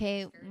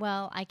 okay,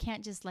 well, I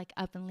can't just like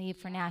up and leave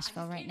for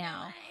Nashville right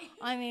now.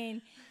 I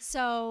mean,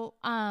 so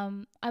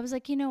I was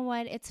like, you know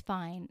what? It's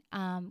fine.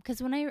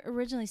 Because when I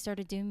originally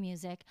started doing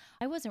music,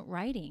 I wasn't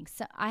writing.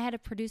 So I had a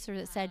producer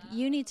that said,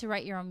 you need to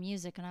write your own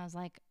music. And I was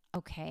like,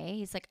 okay.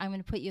 He's like, I'm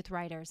going to put you with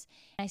writers.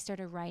 And I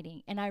started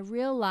writing. And I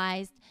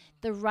realized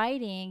the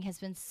writing has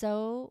been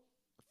so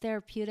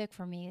therapeutic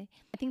for me.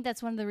 I think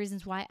that's one of the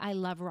reasons why I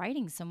love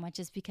writing so much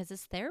is because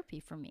it's therapy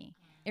for me.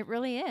 It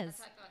really is. That's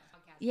why I feel like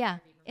podcasts Yeah,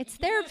 it's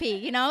therapy,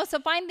 you know, so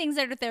find things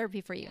that are therapy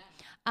for you.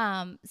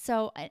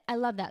 So I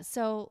love that.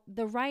 So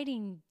the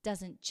writing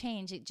doesn't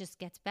change. It just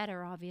gets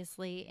better,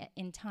 obviously,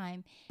 in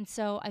time. And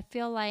so I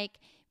feel like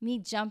me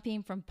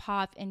jumping from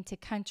pop into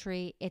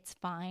country, it's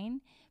fine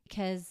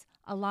because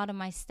a lot of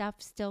my stuff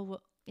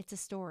still, it's a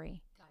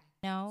story. Got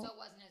it. No? So it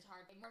wasn't as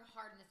hard, but more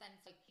hard in the sense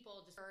like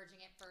people just urging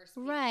it first.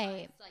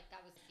 Right. Because, like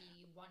that was the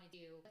you want to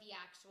do the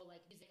actual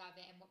like music of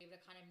it and what able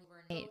to kind of move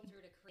over and go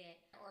through to create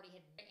it. Already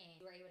had written.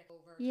 You were able to go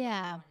over.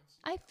 Yeah,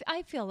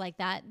 I feel like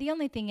that. The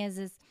only thing is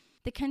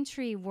the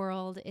country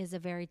world is a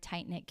very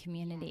tight-knit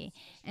community.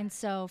 Yes, And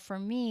so for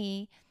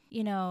me,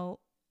 you know,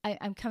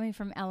 I'm coming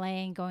from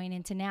LA and going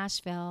into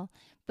Nashville,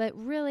 but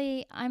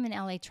really I'm an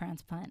LA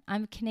transplant.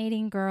 I'm a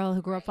Canadian girl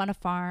who grew up on a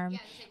farm. Yeah,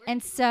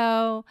 And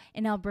so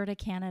in Alberta,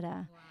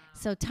 Canada. wow.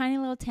 So tiny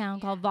little town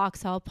called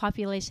Vauxhall,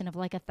 population of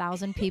like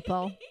 1,000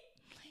 people.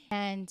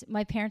 And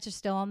my parents are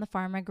still on the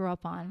farm I grew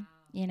up on,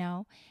 you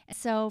know.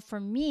 So for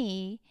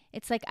me,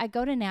 it's like I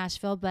go to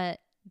Nashville, but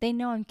they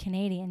know I'm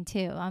Canadian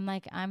too. I'm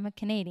like, I'm a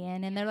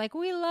Canadian. And they're like,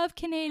 we love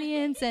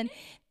Canadians. And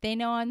they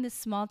know I'm this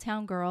small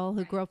town girl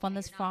who grew up on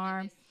this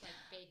farm. This, like,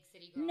 big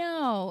city girl.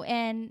 No.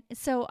 And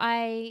so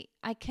I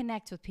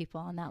connect with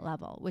people on that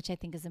level, which I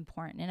think is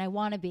important. And I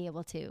want to be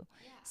able to.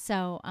 Yeah.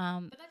 So,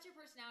 But that's your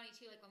personality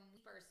too. Like when we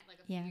first,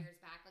 like a few Yeah.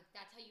 years back, like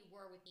that's how you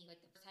were with me.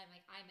 Like the first time,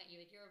 like I met you,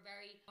 like you're a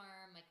very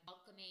warm, like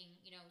welcoming,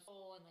 you know,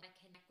 soul, and like I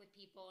connect with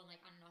people and like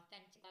on an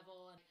authentic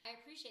level. And I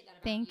appreciate that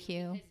about Thank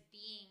you. Because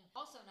being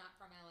also not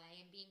from LA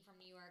and being from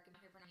New York and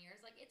here for 9 years,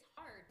 like it's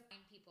hard to find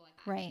people like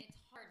that. Right. And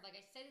it's hard. Like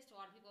I say this to a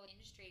lot of people in the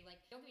industry. Like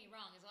don't get me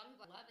wrong, there's a lot of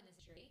people I love in this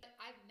industry, but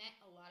I've met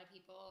a lot of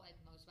people, like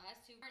most of us,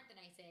 who aren't the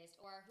nicest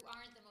or who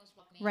aren't the most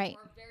welcoming, Right.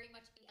 or very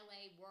much the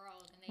LA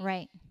world, and they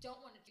right. don't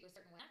want to do a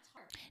certain way. That's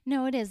hard.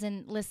 No, it is.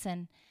 And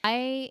listen,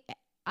 I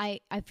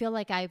feel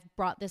like I've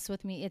brought this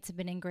with me. It's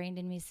been ingrained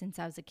in me since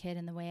I was a kid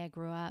and the way I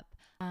grew up.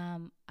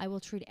 I will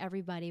treat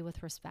everybody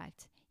with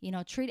respect. You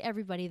know, treat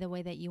everybody the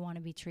way that you want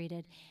to be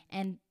treated.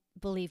 And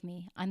believe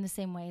me, I'm the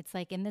same way. It's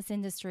like in this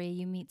industry,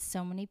 you meet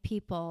so many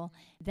people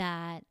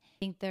that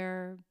think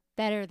they're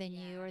better than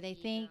you, or they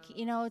think,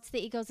 you know, it's the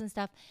egos and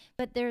stuff.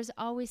 But there's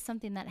always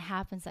something that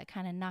happens that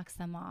kind of knocks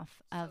them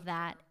off of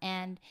that.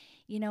 And,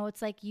 you know,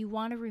 it's like you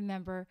want to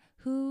remember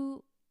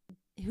who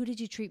did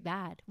you treat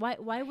bad?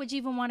 Why would you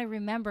even want to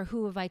remember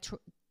who have I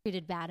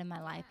treated bad in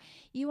my life?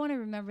 You want to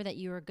remember that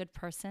you were a good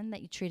person,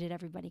 that you treated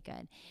everybody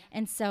good.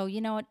 And so,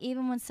 you know what,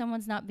 even when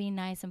someone's not being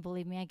nice, and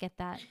believe me, I get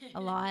that a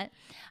lot.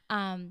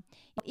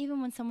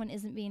 Even when someone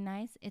isn't being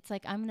nice, it's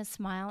like I'm going to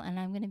smile and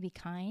I'm going to be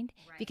kind,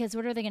 because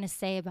what are they going to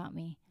say about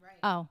me? Right.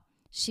 Oh,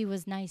 she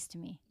was nice to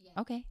me.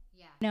 Yeah. Okay.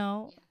 Yeah.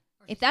 No. Yeah.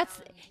 Or If she's that's,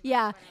 following me too much,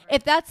 yeah, whatever.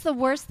 if that's the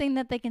worst thing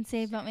that they can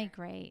say about me, Sure.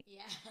 great.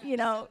 Yeah. You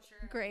know, So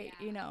true. great,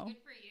 Yeah. you know.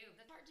 Good for you.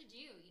 That's hard to do.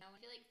 You know, I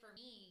feel like for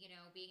me, you know,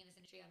 being in this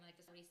industry, I'm like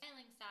the story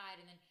styling side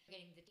and then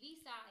getting the TV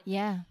side.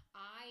 Yeah.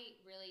 I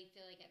really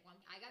feel like at one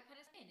I got kind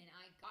of in and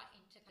I got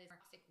into this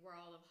toxic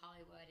world of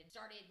Hollywood and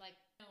started like,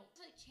 you know,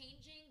 like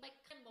changing, like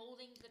kind of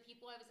molding to the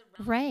people I was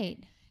around. Right.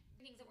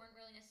 Things that weren't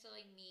really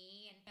necessarily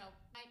me. And, you know,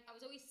 I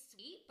was always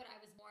sweet, but I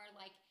was more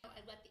like, you know, I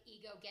let the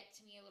ego get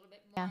to me a little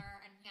bit more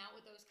and hang out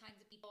with those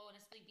kinds of people. And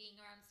especially being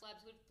around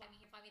celebs who would find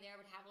me here, find me there,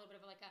 would have a little bit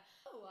of like a,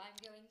 oh, I'm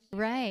going to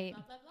Right.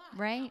 blah, blah, blah.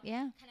 Right. You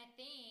know, Yeah. kind of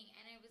thing.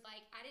 And it was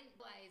like, I didn't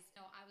realize,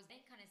 you know, I was then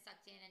kind of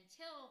sucked in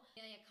until,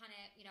 you know, I kind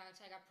of, you know,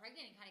 until I got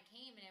pregnant and kind of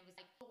came and it was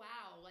like, oh,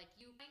 wow, like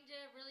you kind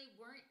of really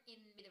weren't in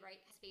the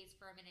right space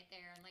for a minute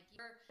there. And like you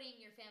were putting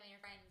your family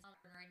and your friends on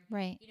and,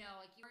 Right. you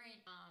know, like you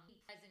weren't being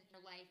present in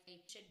your life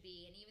they should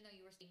be. And even though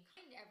you were being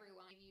kind to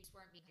everyone, you just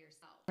weren't being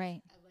yourself.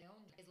 Right. My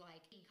own is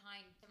like being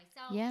kind to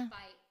myself Yeah.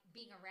 by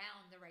being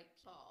around the right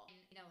people and,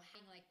 you know,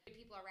 having like good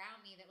people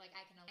around me that like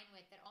I can align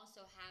with that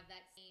also have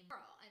that same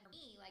girl. And for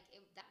me, like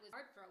that was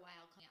hard for a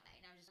while coming out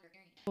and I was just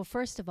hearing it. Well,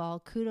 first of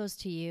all, kudos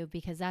to you,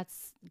 because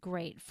that's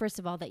great. First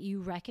of all, that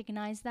you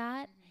recognize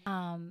that.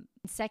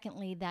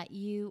 Secondly, that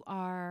you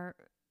are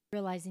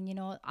realizing, you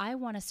know, I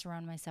want to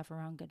surround myself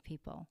around good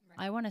people.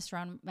 Right. I want to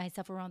surround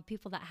myself around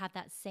people that have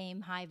that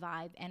same high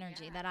vibe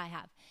energy that I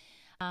have.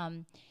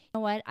 You know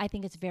what? I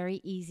think it's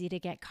very easy to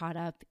get caught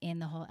up in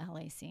the whole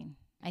LA scene.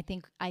 I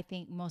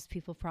think most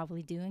people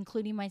probably do,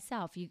 including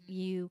myself.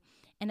 You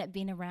end up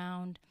being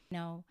around,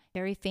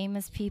 very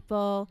famous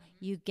people.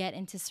 You get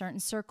into certain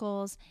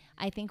circles.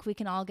 I think we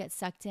can all get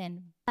sucked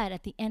in. But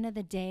at the end of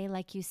the day,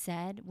 like you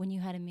said, when you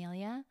had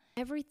Amelia,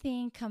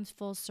 everything comes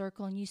full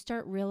circle and you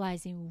start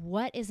realizing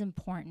what is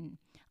important.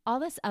 All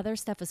this other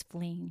stuff is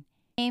fleeing.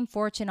 Fame,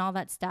 fortune, all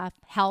that stuff,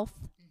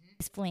 health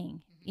is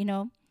fleeing,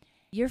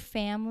 Your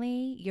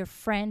family, your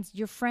friends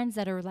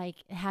that are like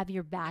have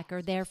your back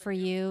are there for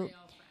you,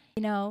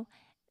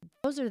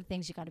 those are the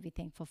things you got to be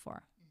thankful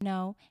for,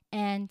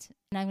 and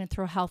I'm going to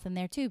throw health in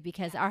there too,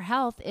 because our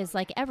health is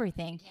like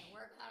everything.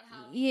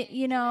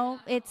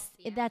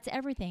 That's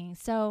everything.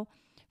 So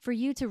for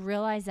you to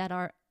realize that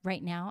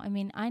right now, I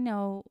mean, I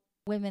know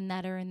women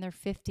that are in their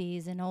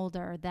 50s and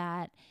older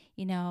that,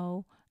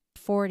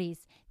 40s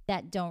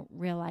that don't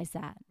realize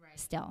that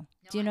still.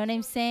 Do you know what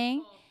I'm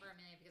saying?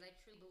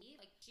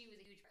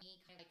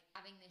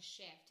 Having this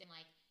shift and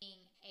like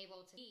being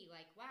able to be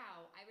like,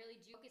 wow, I really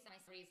do focus on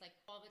my stories like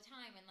all the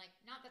time, and like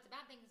not that's a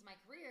bad thing, it's my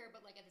career,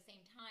 but like at the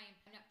same time,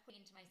 I'm not putting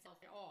into myself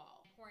at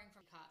all. I'm pouring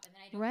from a cup, and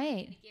then I don't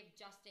have anything to give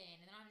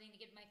Justin, and then I don't have anything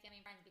to give my family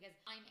and friends because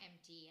I'm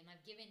empty and I've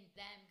given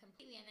them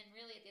completely. And then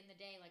really at the end of the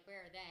day, like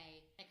where are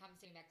they? When it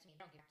comes to back to me,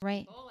 I don't give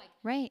people. Like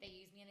they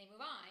use me and they move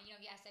on.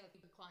 Yes, I have a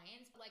few good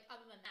clients, but like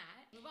other than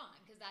that, move on,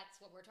 because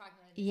that's what we're talking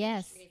about.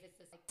 Yes, it's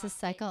this like, it's a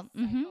cycle.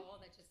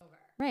 That's just over.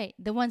 Right.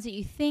 The ones that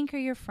you think are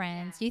your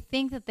friends, you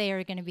think that they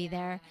are going to be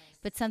there,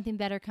 but something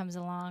better comes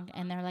along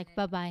and they're like,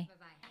 bye-bye.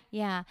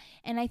 Yeah.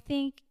 And I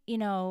think,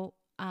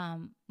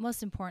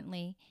 most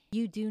importantly,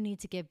 you do need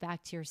to give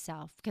back to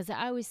yourself, because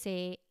I always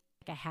say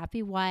like a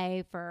happy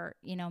wife or,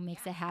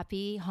 makes a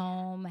happy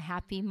home, a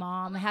happy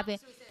mom, a happy.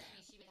 Happy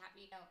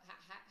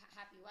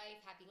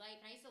wife, happy life.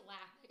 And I used to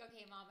laugh like,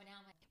 okay, mom, but now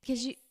I'm like,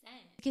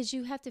 because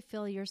you have to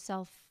fill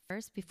yourself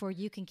first before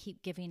you can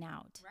keep giving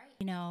out. Right.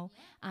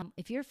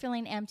 If you're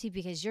feeling empty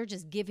because you're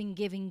just giving,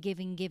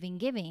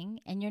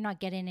 and you're not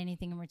getting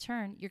anything in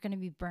return, you're going to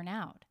be burnt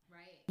out.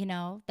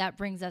 Right. That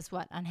brings us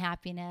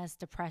unhappiness,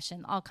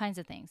 depression, all kinds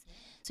of things. Yeah.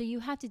 So you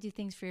have to do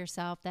things for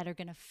yourself that are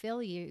going to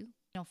fill you,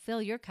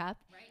 fill your cup,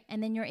 right.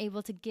 And then you're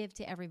able to give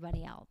to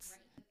everybody else.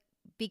 Right.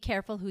 Be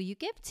careful who you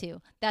give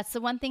to. That's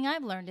the one thing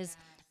I've learned is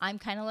I'm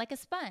kind of like a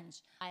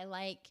sponge.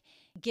 I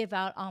give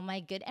out all my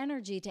good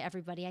energy to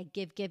everybody. I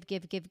give.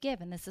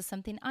 And this is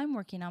something I'm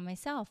working on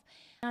myself.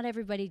 Not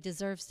everybody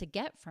deserves to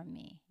get from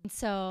me. And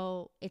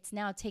so it's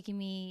now taking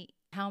me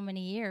how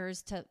many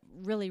years to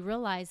really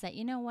realize that,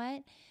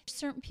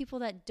 certain people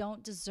that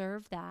don't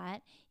deserve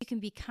that. You can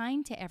be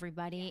kind to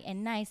everybody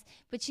and nice,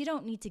 but you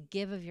don't need to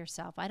give of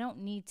yourself. I don't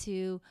need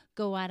to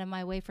go out of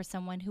my way for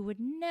someone who would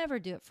never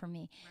do it for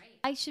me. Right.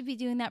 I should be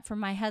doing that for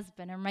my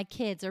husband or my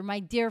kids or my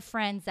dear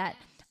friends that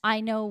I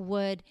know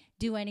would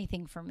do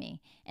anything for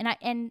me. And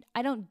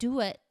I don't do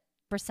it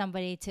for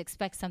somebody to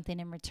expect something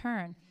in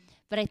return. Mm-hmm.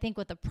 But I think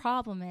what the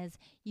problem is,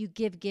 you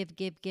give,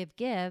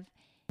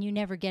 and you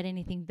never get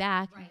anything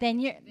back. Right. Then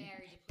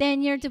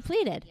you're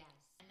depleted. Yes.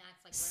 And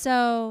that's like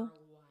so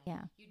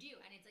yeah. You do.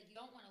 And it's like you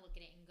don't want to look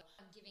at it and go,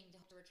 I'm giving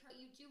to return.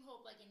 You do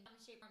hope like in some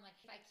shape or form, like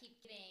if I keep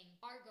giving,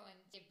 are going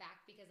to give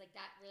back, because like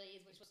that really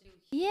is what you're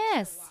supposed to do.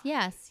 Yes.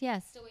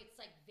 So it's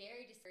like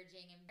very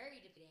discouraging and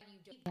very depleting. And you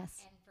don't.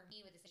 Yes. And for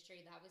me with this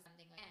history, that was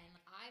something like, and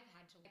like I've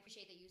had to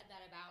appreciate that you said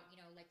that about,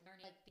 like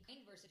learning like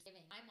being versus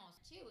giving. I'm also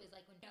too is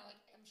like when like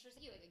I'm sure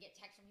you like I get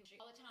texts from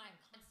people all the time,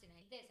 constant, I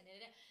need this and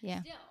da.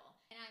 Yeah. Still.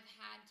 And I've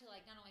had to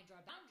like not only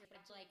draw boundaries,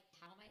 but to like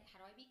how do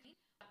I be clean?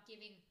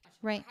 Giving much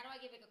more. Right. How do I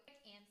give like a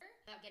quick answer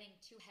without getting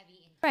too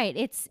heavy in? Right.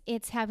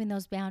 It's having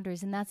those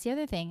boundaries, and that's the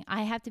other thing.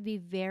 I have to be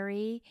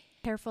very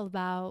careful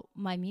about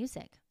my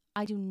music.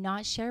 I do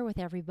not share with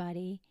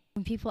everybody.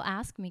 When people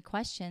ask me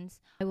questions,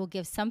 I will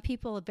give some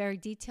people a very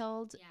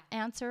detailed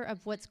answer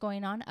of what's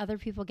going on. Other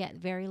people get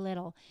very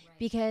little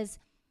because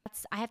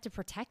I have to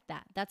protect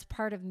that. That's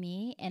part of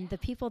me. And the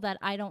people that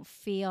I don't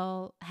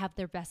feel have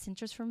their best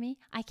interest for me,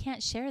 I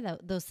can't share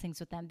those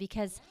things with them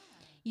because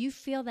you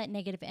feel that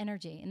negative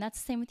energy. And that's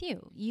the same with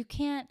you.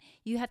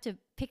 You have to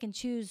pick and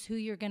choose who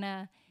you're going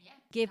to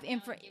give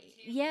info.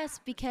 Yes,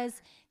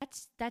 because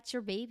that's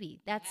your baby.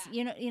 That's,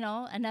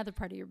 another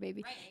part of your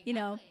baby,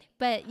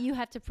 but you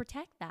have to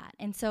protect that.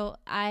 And so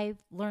I've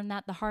learned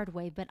that the hard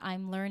way, but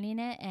I'm learning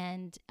it,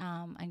 and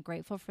I'm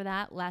grateful for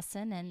that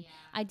lesson. And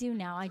I do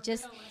now. I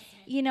just,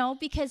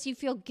 because you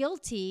feel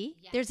guilty.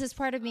 There's this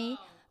part of me,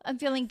 I'm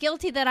feeling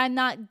guilty that I'm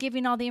not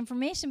giving all the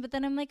information, but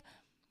then I'm like,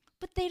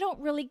 but they don't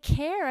really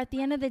care at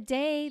the end of the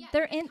day.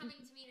 They're in.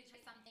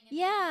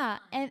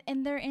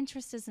 And their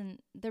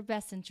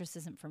best interest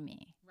isn't for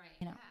me. Right.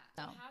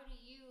 So how do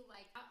you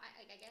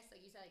I guess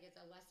like you said, like it's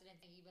a lesson in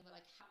thing even, but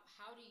like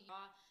how do you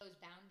draw those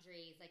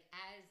boundaries, like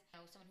as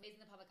someone who is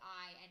in the public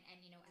eye and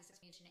as a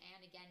musician,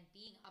 and again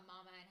being a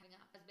mama and having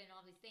a husband and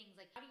all these things,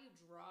 like how do you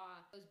draw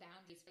those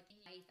boundaries like in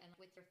life and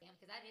with your family?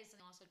 Because that is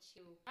something also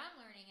too I'm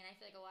learning, and I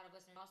feel like a lot of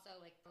listeners also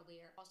like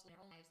probably are also in their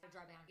own lives to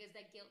draw boundaries, because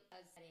that guilt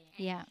does set in,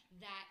 and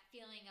that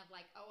feeling of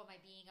like, oh, am I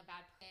being a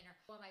bad person,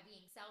 or am I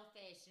being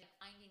selfish, and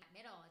finding that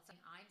middle. It's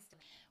something I'm still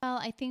well,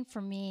 I think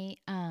for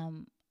me,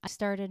 I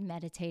started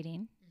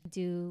meditating. I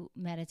do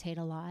meditate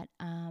a lot,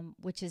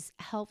 which has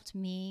helped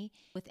me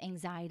with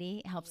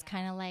anxiety. It helps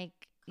kind of like,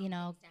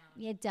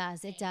 it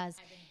does. It does.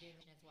 I've been doing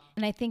it as well.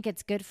 And I think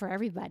it's good for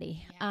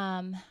everybody.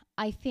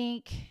 I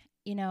think,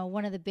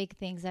 one of the big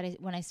things that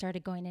when I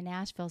started going to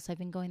Nashville, so I've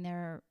been going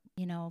there,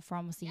 for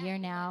almost a year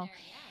now.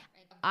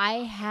 I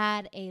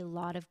had a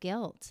lot of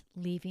guilt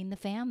leaving the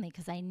family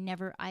because I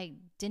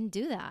didn't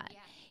do that,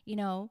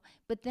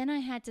 but then I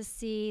had to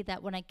see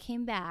that when I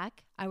came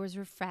back, I was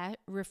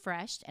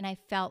refreshed and I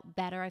felt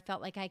better. I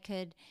felt like I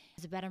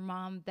was a better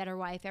mom, better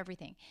wife,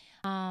 everything.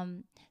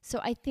 So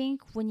I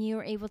think when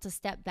you're able to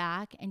step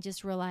back and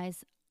just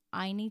realize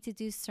I need to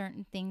do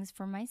certain things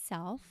for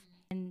myself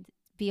and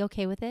be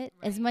okay with it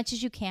as much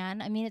as you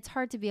can. I mean, it's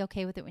hard to be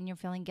okay with it when you're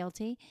feeling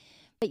guilty,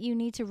 but you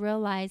need to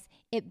realize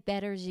it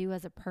betters you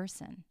as a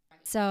person.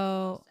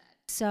 So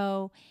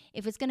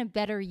if it's going to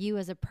better you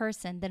as a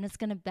person, then it's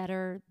going to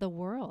better the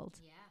world,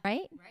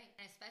 right? Right.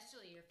 And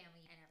especially your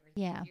family and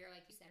everything. Yeah. If you're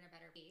like you said, in a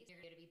better place,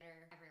 you're going to be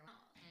better for everyone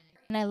else.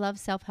 And I love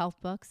self-help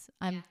books.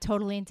 I'm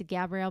totally into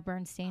Gabrielle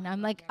Bernstein.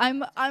 I'm like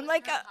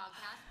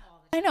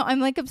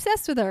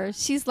obsessed with her.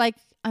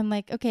 I'm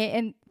like, okay.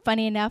 And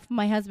funny enough,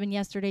 my husband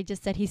yesterday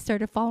just said he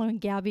started following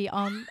Gabby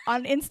on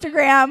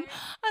Instagram.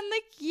 I'm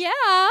like,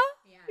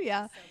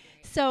 yeah.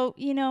 So,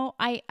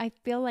 I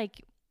feel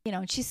like,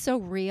 she's so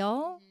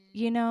real,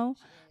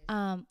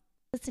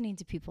 listening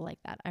to people like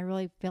that. I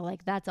really feel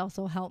like that's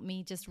also helped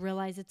me just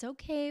realize it's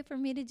okay for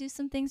me to do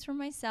some things for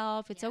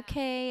myself. It's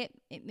okay.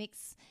 It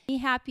makes me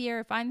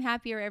happier. If I'm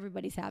happier,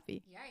 everybody's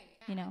happy. Right.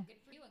 You know.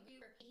 Good for you and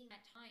for taking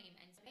that time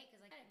and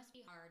because like it must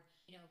be hard,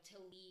 to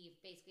leave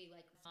basically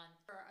like a month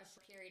for a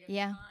short period of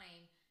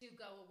time to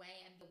go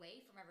away and be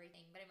away from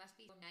everything. But it must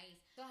be so nice.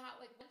 So how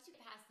once you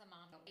get past the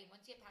mom,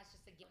 once you get past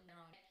just the guilt on your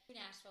own, to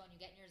Nashville and you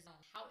get in your zone,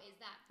 how is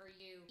that for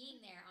you being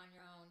there on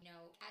your own,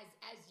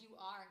 as you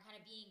are and kind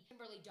of being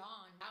Kimberly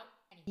Dawn without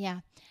anything?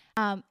 Yeah.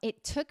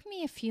 It took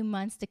me a few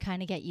months to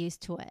kind of get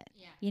used to it,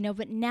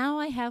 but now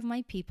I have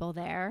my people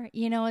there.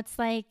 It's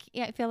like,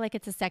 I feel like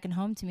it's a second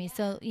home to me.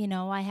 So,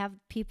 I have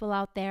people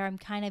out there. I'm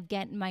kind of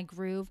getting my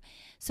groove.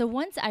 So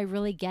once I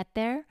really get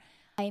there,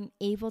 I'm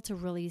able to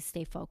really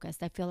stay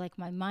focused. I feel like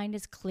my mind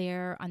is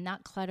clear. I'm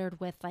not cluttered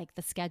with like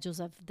the schedules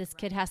of this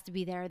kid has to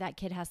be there, that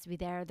kid has to be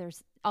there.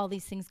 There's all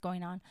these things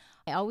going on.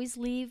 I always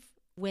leave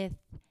with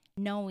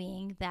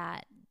knowing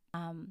that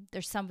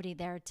there's somebody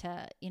there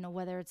to,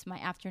 whether it's my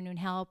afternoon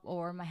help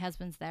or my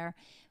husband's there.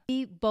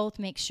 We both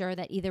make sure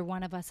that either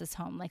one of us is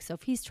home. Like, so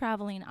if he's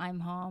traveling, I'm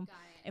home.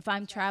 If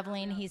I'm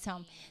traveling, he's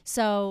home.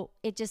 So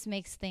it just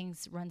makes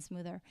things run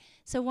smoother.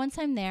 So once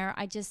I'm there,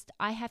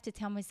 I have to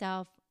tell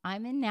myself,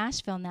 I'm in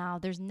Nashville now.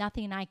 There's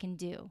nothing I can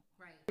do.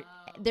 Right.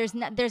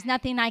 There's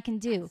nothing I can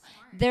do.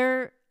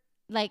 They're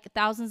like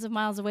thousands of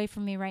miles away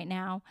from me right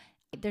now.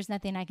 There's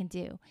nothing I can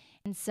do.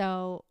 And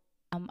so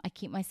I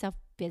keep myself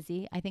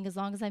busy. I think as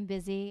long as I'm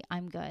busy,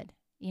 I'm good,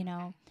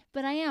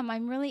 But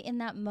I'm really in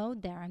that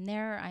mode there. I'm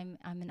there. I'm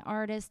an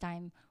artist.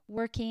 I'm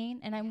working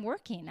and I'm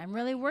working. I'm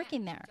really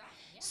working there.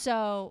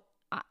 So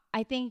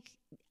I think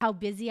how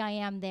busy I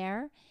am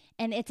there.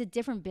 And it's a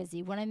different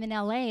busy. When I'm in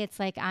LA, it's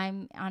like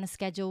I'm on a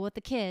schedule with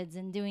the kids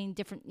and doing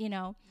different,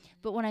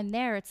 But when I'm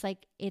there, it's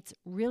like it's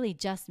really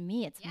just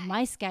me. It's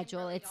my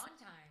schedule. It's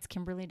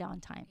Kimberly Dawn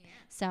time. Yeah.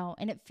 So,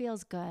 and it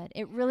feels good.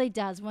 It really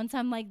does. Once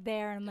I'm like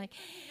there, I'm like,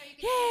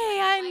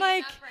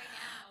 yay!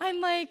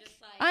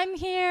 I'm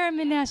here. I'm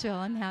in Nashville.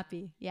 I'm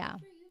happy. Yeah.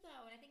 Good for you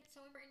though, and I think it's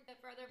so important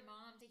for other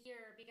moms to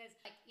hear because,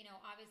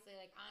 obviously,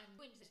 I'm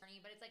going to this journey,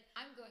 but it's like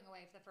I'm going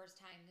away for the first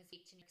time this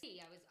week to New York City.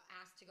 I was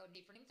asked to go to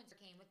different influencer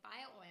came with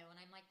bio oil, and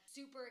I'm like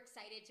super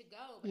excited to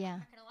go. But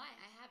I'm not gonna lie,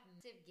 I have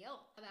massive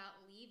guilt about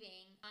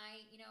leaving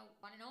my,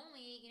 one and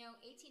only,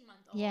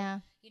 18-month-old. Yeah.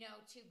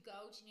 To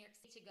go to New York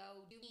City to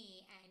go do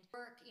me and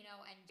work,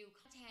 and do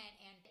content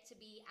and get to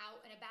be out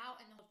and about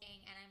and the whole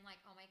thing. And I'm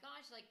like, oh my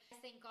gosh, like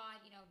thank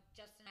God,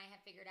 Justin and I have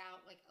figured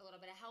out like a little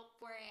bit of help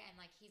for it, and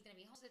like he's gonna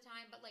be home most of the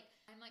time. But like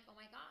I'm like, oh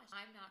my gosh,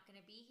 I'm not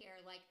gonna be here.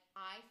 Like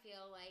I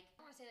feel like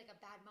I don't want to say like a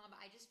bad mom, but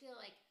I just feel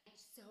like I'm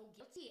so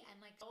guilty and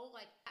like so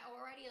like I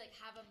already like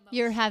have emotion.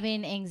 You're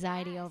having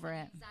anxiety over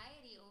it.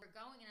 Anxiety over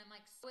going, and I'm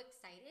like so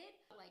excited,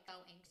 but like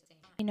so anxious.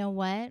 You know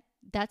what?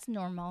 That's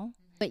normal,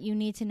 but you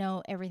need to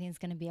know everything's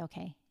gonna be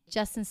okay.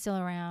 Justin's still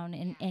around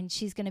and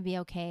she's going to be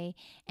okay.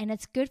 And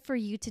it's good for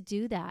you to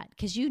do that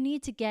because you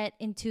need to get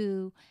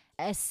into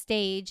a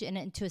stage and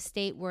into a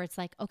state where it's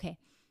like, okay,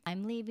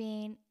 I'm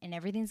leaving and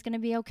everything's going to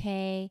be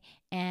okay.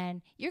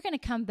 And you're going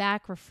to come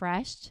back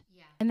refreshed.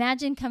 Yeah.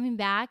 Imagine coming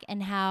back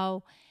and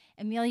how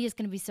Amelia's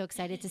going to be so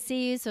excited to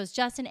see you. So is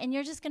Justin, and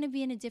you're just going to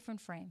be in a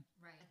different frame.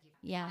 Right.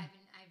 Yeah.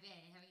 I've been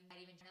not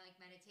even trying to like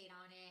meditate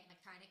on it, like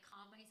trying to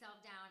calm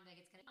myself down. Like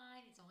it's going to be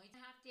fine. It's only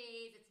 2.5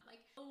 days. It's like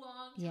a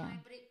long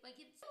time, but it's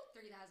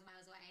 3,000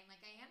 miles away, and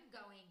like I am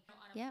going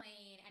on a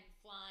plane and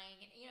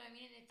flying, and I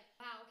mean, and it's like,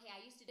 wow, okay,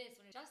 I used to do this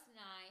when it was Justin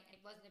and I, and it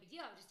wasn't a big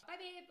deal. I was just bye,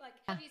 babe, like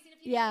have you seen a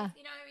few days?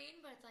 You know what I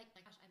mean? But it's like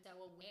gosh, I'm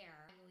so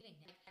aware. I'm leaving,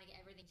 like trying to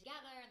get everything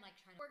together and like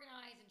trying to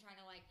organize and trying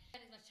to like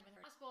spend as much time with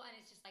her as possible. And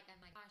it's just like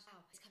I'm like, gosh, wow,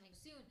 it's coming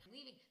soon. I'm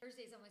leaving. Thanksgiving.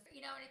 Thursday's almost,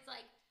 and it's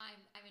like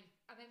I'm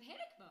in panic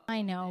mode.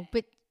 I know,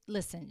 but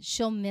listen,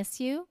 she'll miss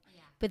you.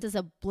 Yeah. But there's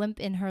a blimp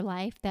in her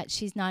life that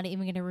she's not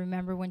even going to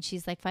remember when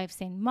she's like 5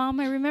 saying, Mom,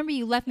 I remember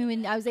you left me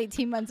when I was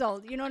 18 months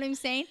old. You know what I'm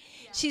saying?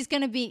 Yeah. She's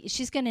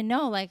going to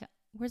know like,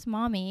 where's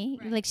mommy?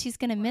 Right. Like she's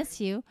going to miss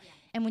you. Yeah.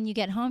 And when you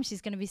get home,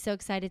 she's going to be so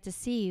excited to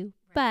see you.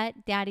 Right.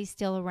 But daddy's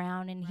still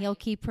around and he'll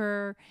keep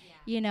her,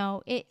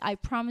 I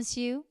promise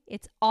you,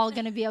 it's all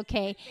going to be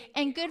okay.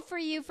 And good for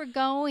you for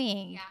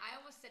going. Yeah, I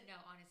almost said no,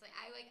 honestly.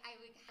 I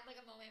had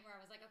like a moment where I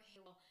was like, okay,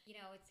 well,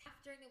 it's half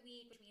during the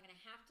week, which means I'm going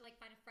to have to like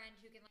find a friend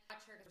who can like watch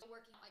her because I'm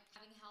working, like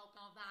having help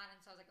and all that. And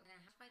so I was like, I'm going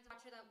to have to find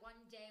someone to watch her that one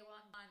day while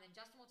I'm gone. And then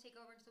Justin will take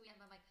over until the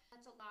weekend. I'm like,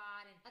 that's a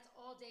lot. And that's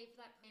all day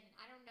for that friend. And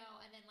I don't know.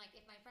 And then like,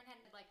 if my friend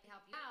hadn't like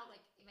help you out,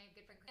 like my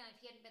good friend,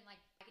 if he hadn't been like,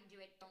 I can do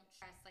it, don't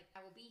stress, like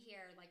I will be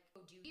here, like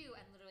go do you,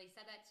 and literally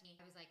said that to me.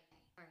 I was like,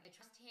 all right, I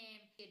trust him,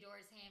 he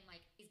adores him,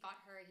 like he's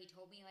got her, he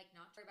told me like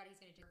not to worry about it,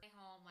 he's gonna do it at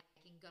home, like I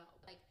can go.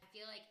 Like I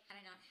feel like had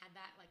I not had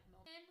that like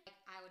moment, like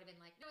I would have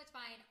been like, no, it's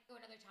fine, I'll go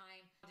another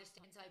time.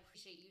 And so I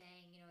appreciate you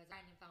saying, as a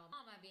friend and fellow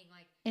mama, being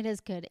like, it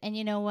is good. And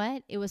you know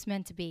what? It was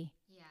meant to be.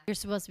 Yeah. You're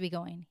supposed to be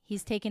going.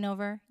 He's taking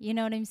over. You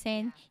know what I'm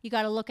saying? Yeah. You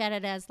got to look at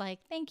it as like,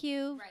 thank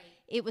you. Right.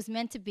 It was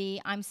meant to be.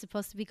 I'm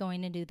supposed to be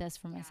going to do this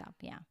for myself.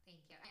 Yeah.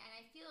 Thank you. And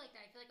I feel like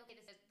that. I feel like, okay,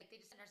 this is like they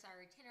just sent us our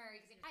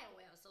itinerary because in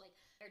Iowa, so like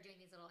they're doing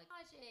these little like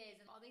lodges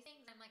and all these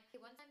things. And I'm like,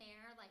 hey, once I'm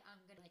there, like I'm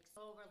gonna like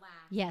so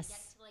relax. Yes.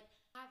 Get to like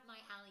have my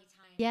Allie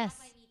time.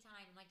 Yes. Have my me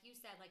time. And like you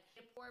said, like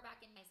to pour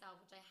back in myself,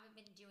 which I haven't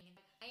been doing. And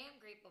like, I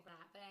am grateful for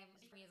that, but I'm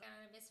gonna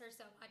miss her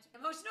so much. I'm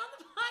emotional on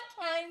the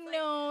podcast. I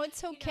know, it's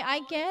okay.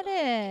 I get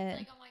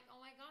it. Like I'm like, oh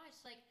my gosh,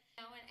 like.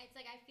 And it's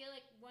like I feel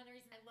like one of the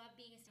reasons I love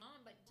being a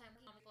mom, but sometimes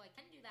I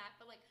can do that,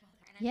 but like,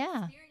 and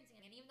I'm experiencing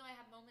it. And even though I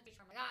have moments where,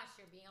 oh my gosh,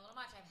 you're being a little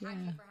much. I've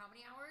had you for how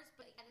many hours?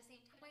 But at the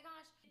same time, oh my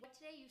gosh, what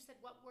today you said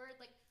what word?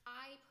 Like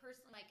I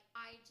personally, like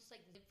I just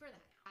like live for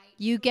that.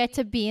 You get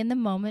to be in the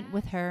moment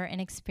with her and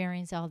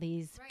experience all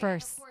these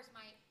first. And of course,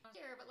 my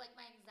but like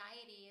my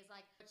anxiety is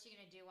like, what's she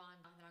gonna do on?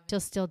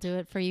 She'll still do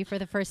it for you for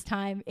the first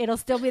time. It'll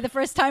still be the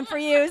first time for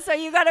you, so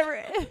you gotta. I'm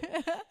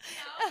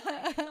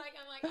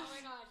like, oh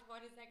my gosh,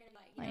 what is that gonna be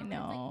like? I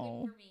know. It's like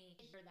good for me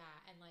for that,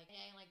 and like,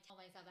 I like tell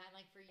myself that, and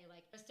like for you,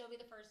 like it'll still be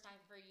the first time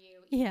for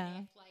you.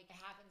 Even if like it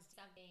happens to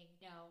something,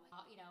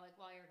 like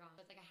while you're gone.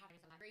 So it's like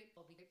I'm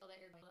grateful. Be grateful that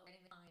you're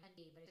spending the time,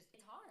 but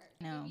it's hard.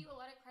 No. I give you a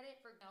lot of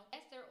credit for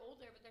yes, they're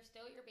older, but they're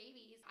still your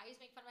babies. I used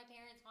to make fun of my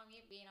parents calling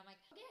me a baby, and I'm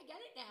like, okay, I get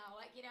it now.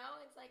 Like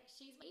it's like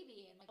she's my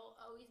baby, and like will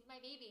always be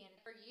my baby. And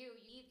for you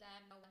leave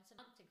them once a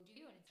month to go do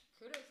you, and it's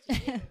kudos to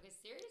you. Because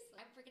seriously,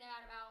 I'm freaking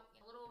out about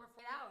a little over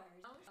 4 hours.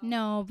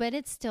 No, but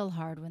it's still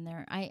hard when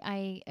they're.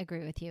 I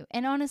agree with you.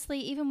 And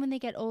honestly, even when they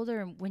get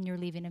older, when you're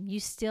leaving them, you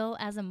still,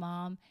 as a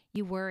mom,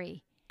 you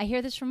worry. I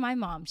hear this from my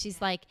mom.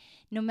 She's like,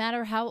 no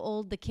matter how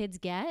old the kids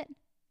get,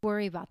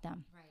 worry about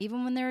them. Right.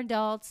 Even when they're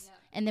adults. Yep.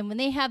 And then when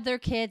they have their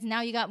kids, now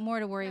you got more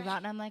to worry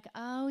about. And I'm like,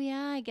 oh,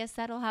 yeah, I guess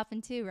that'll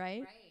happen too,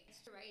 right? Right.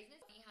 It's right. Isn't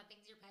it funny how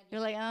things are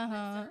you're like,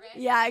 uh-huh.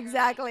 Yeah,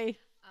 exactly.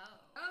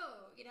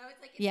 Like,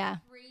 it's like,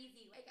 it's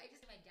crazy. Like, I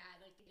just, my dad,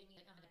 like, giving me,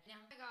 like,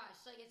 oh my gosh,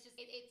 like, it's just,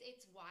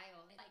 it's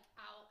wild. And, like,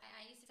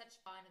 I used to such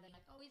fun, and then,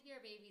 like, always be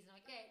our babies. And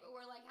I'm like, okay, but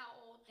we're, like, how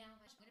old now?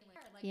 Like,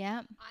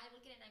 yeah. I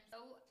look at it, and I'm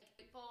so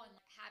grateful and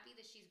happy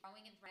that she's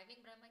growing and thriving,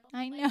 but I'm like,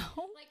 I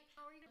know. Like,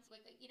 how are you going to,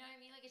 like, you know what I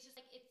mean? Like, it's just,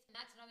 like, and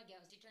that's another deal.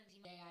 She turns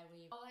the day I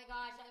leave. Oh my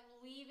gosh, I'm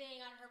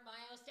leaving on her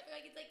milestone.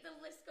 Like, it's like the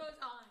list goes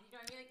on. You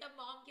know what I mean? Like, the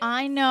mom guilt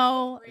I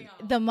know. So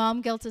real. The mom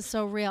guilt is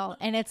so real.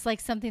 And it's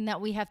like something that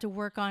we have to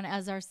work on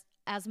as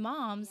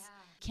moms. Yeah.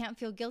 Can't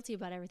feel guilty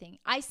about everything.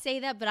 I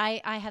say that, but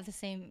I have the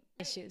same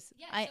issues.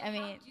 Yeah, I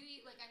mean, how do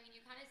you, like, you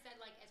kind of said,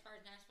 like, as far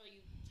as Nashville,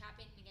 you tap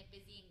in and get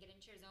busy and get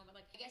into your zone, but,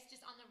 like, I guess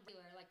just on the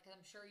regular, like, because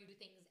I'm sure you do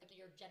things like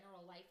your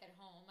general life at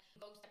home, like,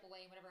 go step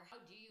away and whatever. How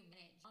do you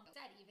manage? Like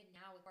I said, even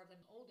now with more of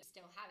them older,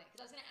 still have it.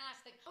 Because I was going to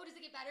ask, like, does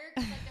it get better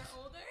because, like, they're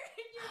older?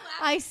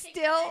 I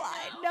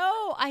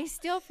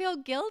still feel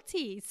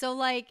guilty. So,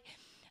 like,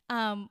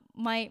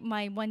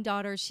 my one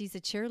daughter, she's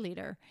a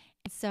cheerleader.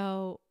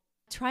 So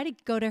try to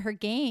go to her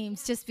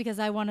games just because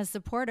I want to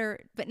support her.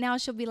 But now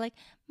she'll be like,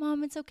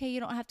 Mom, it's okay. You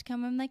don't have to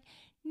come. I'm like,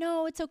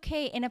 no, it's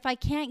okay. And if I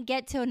can't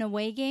get to an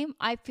away game,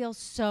 I feel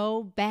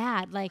so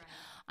bad. Like,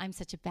 I'm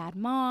such a bad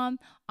mom.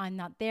 I'm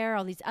not there.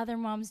 All these other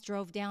moms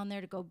drove down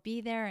there to go be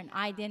there, and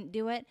I didn't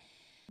do it.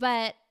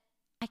 But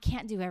I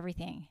can't do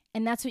everything.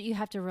 And that's what you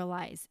have to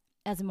realize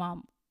as a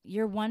mom.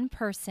 You're one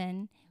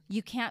person.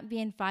 You can't be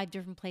in 5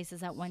 different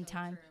places at one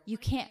time. True. You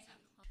can't.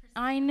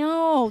 I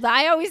know.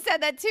 I always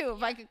said that too,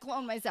 if I could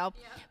clone myself.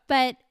 Yeah.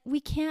 But we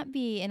can't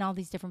be in all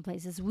these different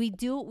places. We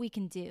do what we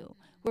can do.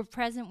 We're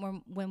present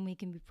when we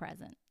can be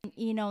present.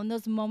 In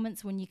those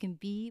moments when you can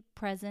be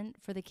present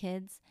for the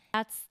kids,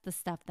 that's the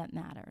stuff that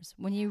matters.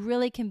 When you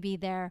really can be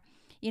there,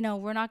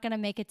 we're not going to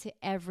make it to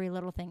every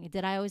little thing.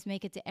 Did I always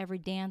make it to every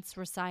dance,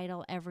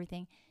 recital,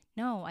 everything?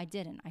 No, I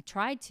didn't. I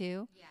tried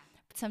to. Yeah.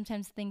 But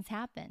sometimes things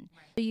happen.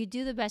 Right. So you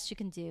do the best you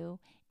can do,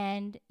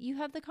 and you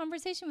have the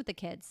conversation with the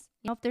kids.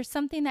 If there's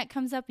something that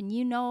comes up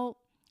and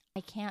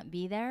I can't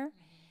be there,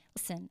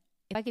 listen,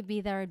 if I could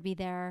be there, I'd be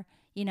there.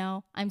 You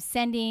know, I'm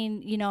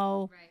sending, you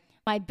know, Right.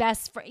 my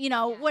best friend, you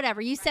know,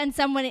 whatever. You send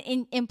someone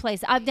in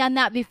place. I've done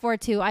that before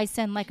too. I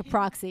send like a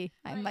proxy.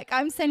 I'm like,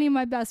 I'm sending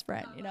my best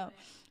friend, you know.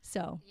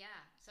 So Yeah.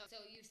 So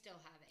you still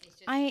have it. It's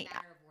just I a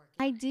matter of working.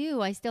 I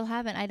do. I still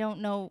haven't. I don't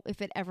know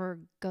if it ever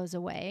goes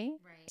away.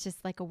 Right. It's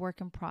just like a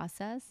work in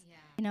process. Yeah.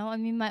 You know, I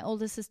mean, my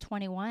oldest is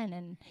 21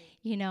 and,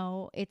 you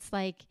know, it's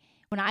like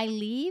when I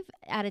leave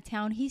out of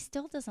town, he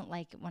still doesn't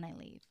like it when I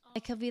leave.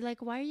 Like, he'll be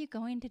like, why are you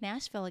going to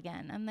Nashville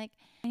again? I'm like,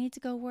 I need to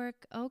go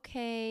work.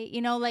 Okay.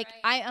 You know, like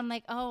I'm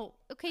like, oh,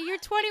 okay, you're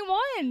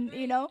 21,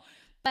 you know,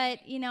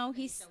 but you know,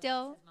 he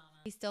still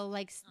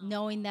likes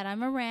knowing that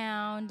I'm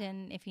around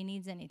and if he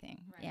needs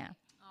anything. Right. Yeah.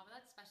 Oh, but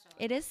that's special.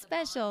 It is That's the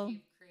bond special.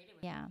 you've created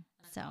with Yeah. him.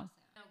 That's So. awesome.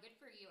 No, good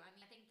for you. I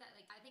mean, I think that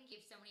like I think you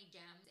have so many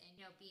gems and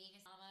you know being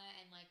a mama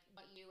and like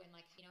what you and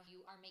like you know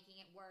you are making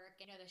it work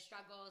and you know the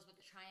struggles but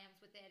the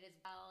triumphs with it as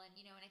well and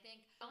you know and I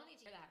think we all need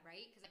to hear that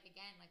right because like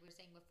again like we were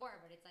saying before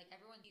but it's like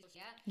everyone sees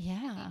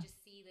Yeah. they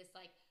just see this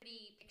like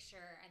pretty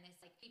picture and this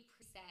like pretty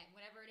preset and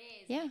whatever it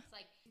is Yeah. and it's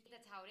like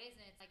that's how it is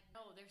and it's like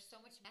no there's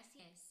so much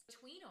messiness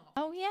between all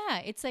Oh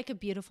yeah, it's like a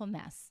beautiful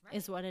mess,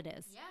 is what it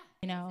is. yeah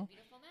You know, it's a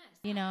beautiful mess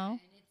you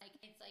know. and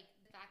it's like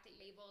the fact that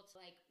you're able to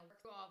like work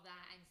through all of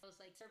that and still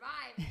like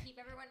survive and keep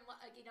everyone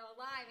you know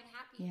alive and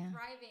happy and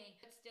thriving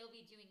but still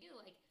be doing you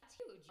like that's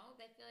huge. You know?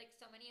 I feel like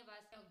so many of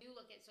us do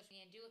look at social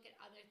media and do look at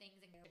other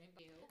things and go and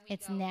do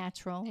It's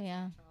natural,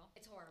 yeah.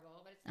 it's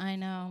horrible but it's I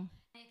know.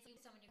 and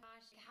it's someone you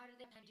gosh like, how did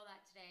they handle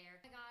that today or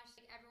oh my gosh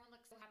like everyone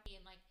looks so happy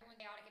and like everyone's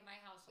chaotic in my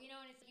house you know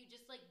and it's like you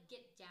just like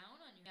get down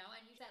on you know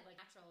and you said like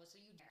natural so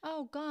you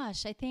Oh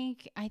gosh, I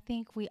think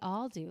we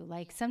all do.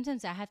 Like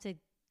sometimes I have to get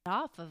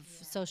off of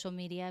social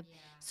media,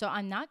 so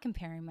I'm not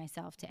comparing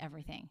myself to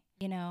everything.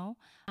 You know,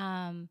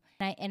 and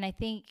I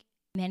think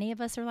many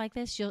of us are like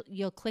this.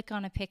 You'll click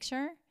on a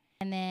picture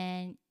and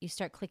then you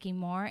start clicking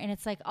more, and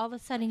it's like all of a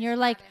sudden you're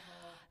like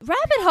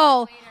rabbit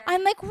hole.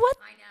 I'm like, what?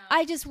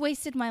 I just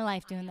wasted my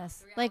life doing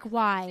this. Like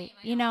why?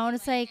 You know, and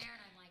it's like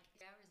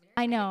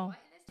I know.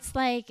 It's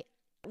like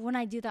when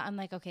I do that, I'm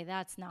like, okay,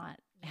 that's not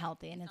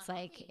healthy, and it's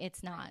like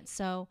it's not.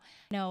 So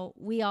no,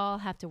 we all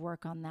have to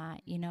work on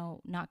that, you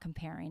know, not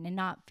comparing and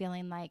not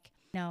feeling like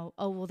no,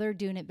 oh well they're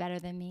doing it better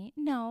than me.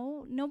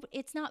 No,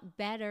 it's not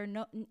better.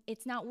 No,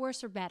 it's not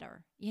worse or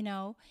better, you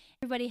know.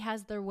 Everybody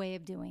has their way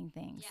of doing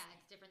things. yeah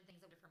it's different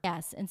things are different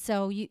Yes, and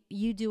so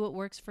you do what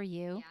works for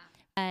you.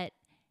 But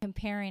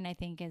comparing I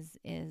think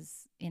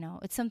is you know,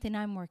 it's something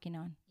I'm working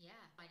on. yeah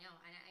I know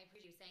and I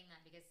appreciate you saying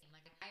that because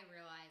like I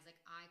realize like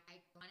I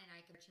run and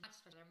I can much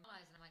for their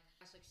mamas and I'm like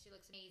gosh like she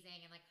looks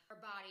amazing and like her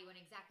body went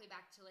exactly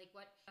back to like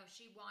what you know,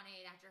 she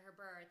wanted after her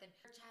birth and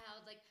her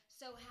child like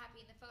so happy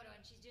in the photo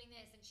and she's doing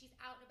this and she's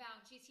out and about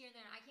and she's here and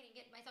there and I can't even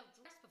get myself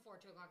dressed before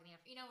 2 o'clock in the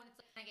afternoon you know and it's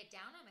like I get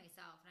down on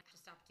myself and I have to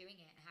stop doing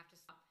it and I have to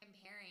stop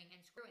comparing and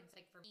screwing. It's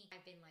like for me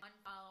I've been like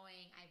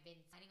unfollowing I've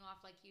been signing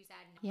off like you said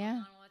and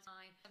not on all the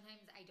time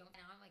sometimes I don't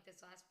get on like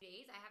this last few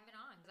days I haven't been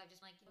on because I've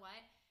just like you know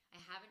what I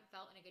haven't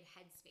felt in a good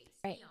headspace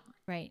to be on.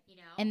 Right. You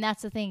know? And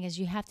that's the thing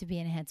is you have to be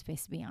in a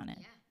headspace to be on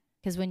it. Yeah.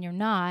 Because when you're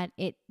not,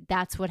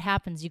 that's what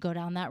happens. You go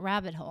down that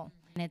rabbit hole,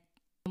 and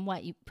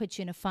you put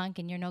you in a funk,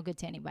 and you're no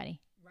good to anybody.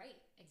 Right.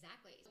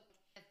 Exactly.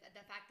 So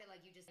the fact that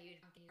like you just you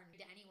don't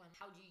to anyone,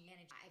 how do you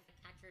manage? If you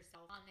catch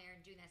yourself on there and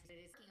doing this, it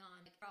is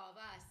on like for all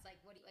of us. Like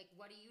what do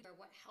you or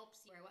what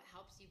helps you or what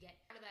helps you get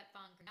out of that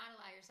funk or not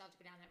allow yourself to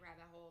go down that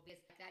rabbit hole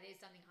because that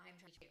is something I'm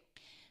trying to do.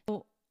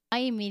 Well,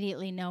 I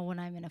immediately know when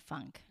I'm in a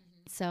funk.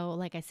 So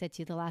like I said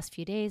to you, the last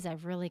few days,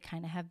 I've really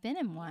kind of have been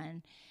in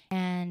one.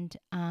 And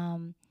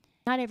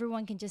not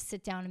everyone can just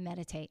sit down and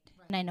meditate.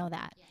 Right. And I know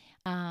that.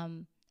 Yeah.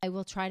 I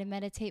will try to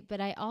meditate,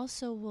 but I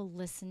also will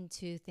listen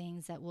to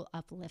things that will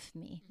uplift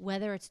me,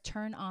 whether it's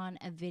turn on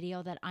a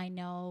video that I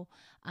know,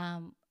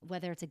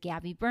 whether it's a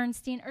Gabby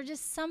Bernstein or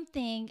just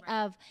something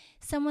of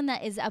someone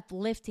that is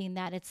uplifting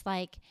that it's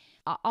like,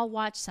 I'll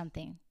watch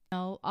something, you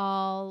know,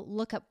 I'll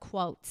look up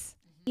quotes.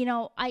 You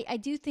know, I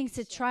do things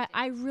to try.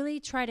 I really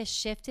try to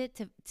shift it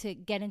to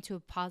get into a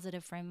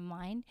positive frame of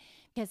mind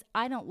because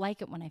I don't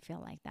like it when I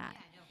feel like that.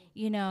 Yeah, no.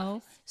 You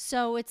know,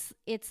 so it's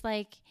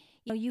like,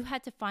 you know, you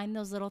had to find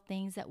those little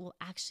things that will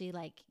actually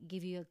like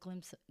give you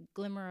a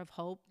glimmer of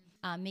hope,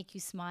 make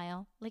you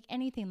smile, like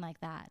anything like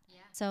that. Yeah.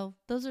 So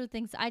those are the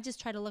things I just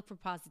try to look for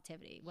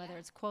positivity, whether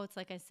it's quotes,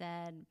 like I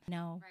said, you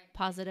know,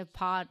 positive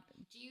pod.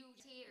 Do you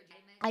see or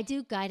I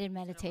do guided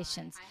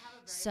meditations. I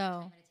have a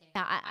so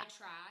yeah, I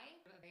try.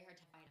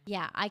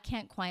 Yeah, I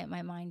can't quiet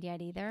my mind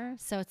yet either.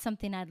 So it's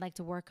something I'd like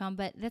to work on,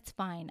 but that's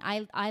fine.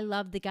 I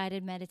love the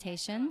guided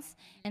meditations.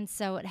 And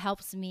so it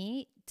helps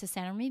me to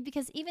center me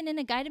because even in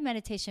a guided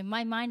meditation,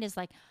 my mind is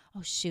like,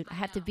 oh, shoot, I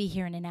have to be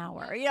here in an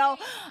hour. You know,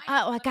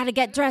 I got to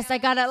get dressed. I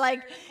got to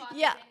like,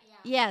 yeah.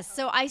 Yes.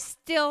 So I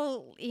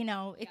still, you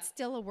know, it's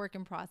still a work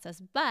in process,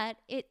 but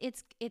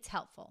it's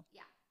helpful.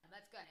 Yeah,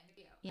 that's good. And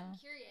Yeah. I'm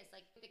curious,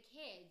 like the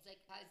kids, like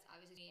because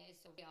obviously media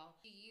is so real.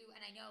 Do you?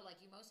 And I know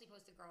like you mostly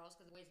post the girls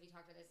because the ways we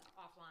talked about this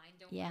offline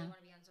don't Yeah. really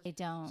want to be on social. They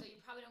don't. So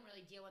you probably don't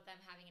really deal with them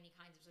having any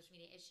kinds of social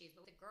media issues.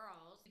 But with the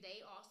girls, do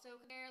they also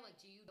compare?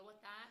 Like, do you deal with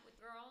that with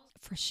girls?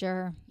 For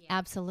sure. Yeah.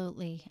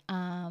 Absolutely.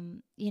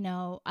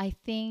 I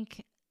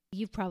think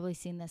you've probably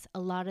seen this. A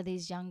lot of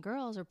these young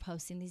girls are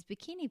posting these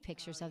bikini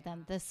pictures of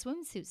them, the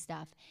swimsuit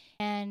stuff.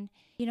 And,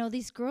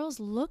 these girls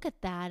look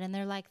at that and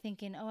they're like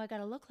thinking, oh, I got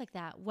to look like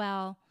that.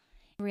 Well,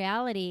 in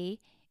reality,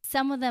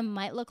 some of them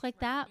might look like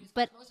that,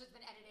 but Most of it's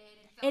been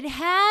edited. it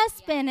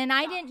has been. And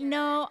I didn't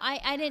know,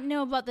 I didn't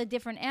know about the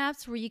different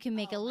apps where you can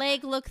make a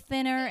leg look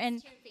thinner.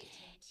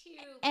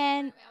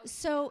 And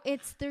so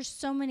there's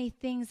so many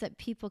things that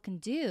people can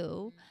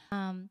do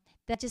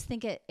that just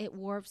think it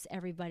warps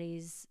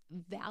everybody's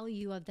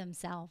value of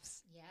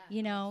themselves,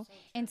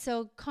 and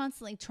so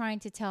constantly trying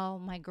to tell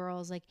my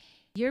girls, like,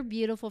 you're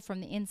beautiful from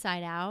the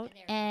inside out,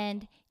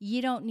 and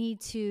you don't need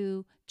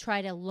to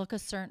try to look a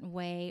certain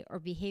way or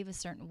behave a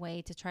certain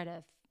way to try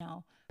to,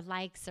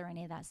 likes or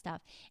any of that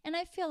stuff. And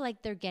I feel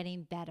like they're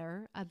getting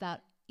better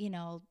about,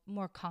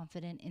 more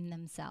confident in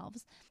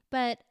themselves,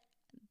 but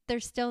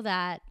there's still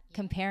that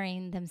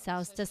comparing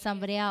themselves to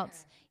somebody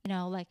else,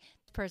 like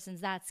this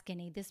person's that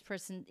skinny, this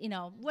person,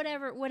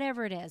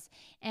 whatever it is.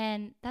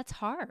 And that's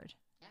hard.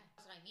 Yeah,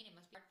 that's what I mean. It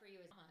must be hard for you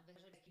as a mom,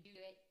 especially if you do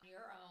it on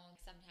your own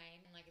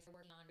sometimes, and like it's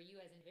working on for you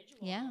as an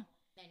individual. Yeah.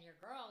 Then your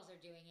girls are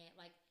doing it.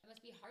 Like it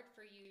must be hard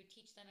for you to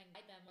teach them and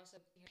guide them. Also,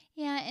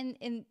 yeah,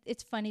 and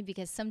it's funny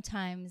because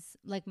sometimes,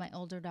 like, my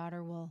older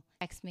daughter will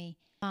text me,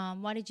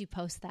 why did you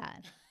post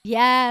that?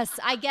 Yes,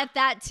 I get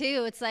that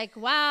too. It's like,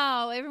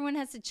 wow, everyone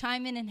has to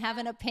chime in and have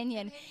an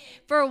opinion.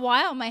 For a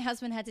while, my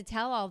husband had to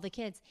tell all the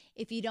kids,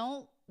 if you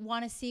don't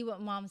want to see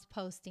what mom's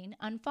posting,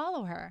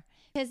 unfollow her.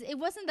 Because it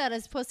wasn't that I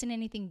was posting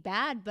anything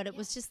bad, but it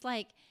was just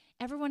like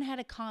everyone had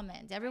a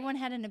comment. Everyone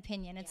had an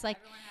opinion. It's like,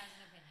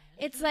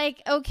 it's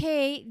like,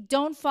 okay,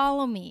 don't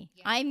follow me.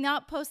 Yeah. I'm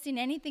not posting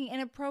anything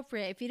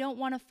inappropriate. If you don't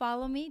want to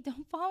follow me,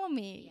 don't follow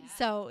me. Yeah.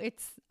 So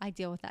I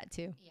deal with that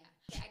too. Yeah,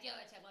 I deal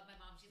with it too. I love my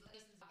mom. She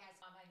listens to podcasts.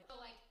 Mom, I know,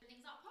 like,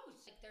 things I'll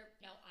post. Like,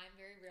 I'm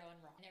very real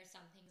and raw. And there's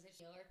some things that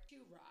she'll are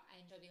too raw.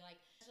 And she'll be like,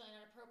 that's really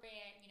not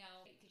appropriate.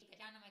 Could you take it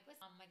down? I'm like,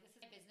 listen, this is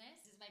my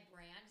business. This is my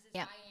brand. This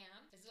is who I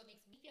am. This is what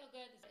makes me feel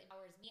good. This is what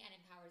empowers me and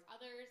empowers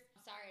others.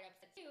 I'm sorry it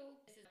upsets you.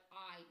 This is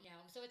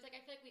so it's like,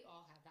 I feel like we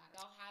all have that. We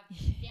all have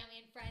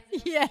family and friends.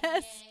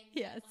 Yes.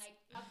 And, like,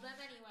 love them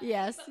anyway.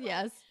 Yes. But,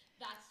 yes.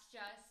 That's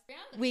just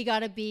reality. We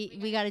gotta do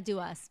us. We gotta do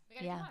us,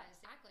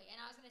 exactly.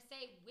 And I was gonna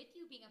say, with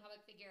you being a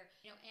public figure,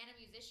 and a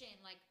musician,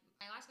 like,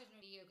 my last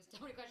question would be you, because so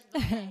many questions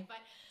all day,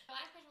 but my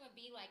last question would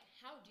be, like,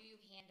 how do you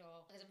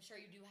handle, because I'm sure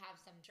you do have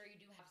some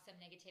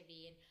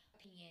negativity and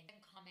opinions and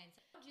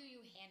comments. How do you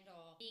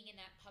handle being in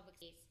that public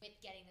space with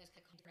getting those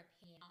kind of different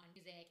opinions on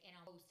music and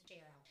on post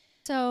share out?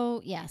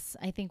 So, yes,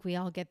 I think we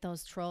all get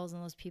those trolls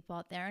and those people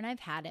out there, and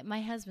I've had it.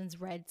 My husband's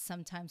read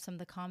sometimes some of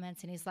the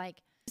comments, and he's like,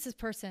 this is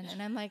person,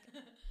 and I'm like,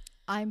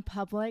 I'm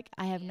public.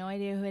 I have no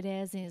idea who it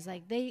is. And he's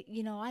like, I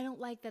don't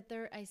like that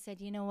I said,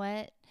 you know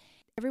what?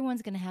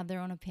 Everyone's going to have their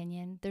own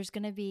opinion. There's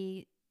going to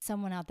be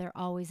someone out there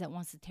always that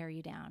wants to tear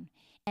you down.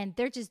 And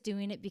they're just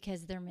doing it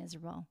because they're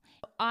miserable.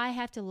 I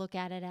have to look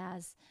at it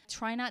as,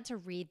 try not to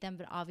read them,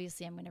 but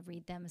obviously I'm going to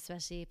read them,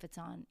 especially if it's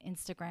on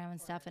Instagram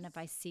and stuff. And if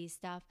I see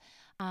stuff,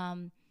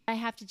 I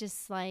have to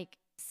just like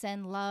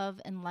send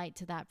love and light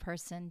to that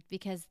person,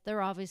 because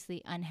they're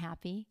obviously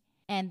unhappy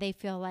and they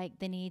feel like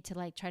they need to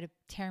like try to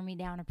tear me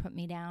down or put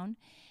me down.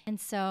 And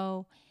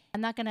so I'm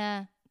not going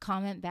to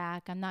comment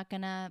back. I'm not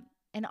going to,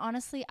 and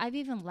honestly, I've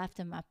even left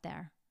them up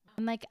there.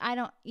 I'm like, I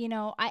don't,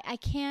 I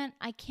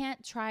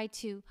can't try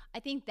to, I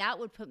think that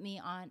would put me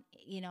on,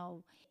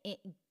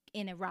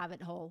 in a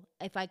rabbit hole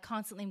if I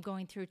constantly am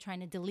going through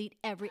trying to delete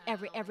every,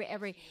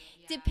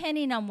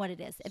 depending on what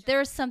it is. If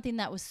there's something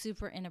that was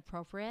super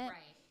inappropriate,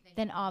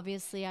 then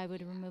obviously I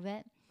would remove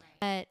it.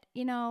 But,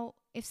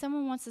 if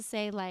someone wants to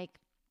say like,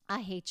 I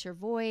hate your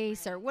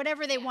voice or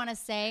whatever they want to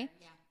say,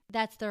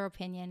 that's their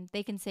opinion.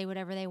 They can say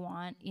whatever they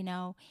want.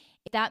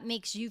 If that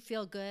makes you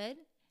feel good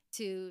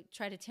to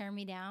try to tear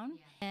me down,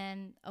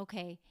 and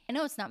okay, I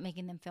know it's not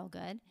making them feel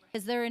good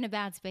because they're in a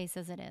bad space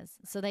as it is.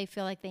 So they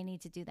feel like they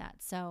need to do that.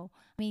 So,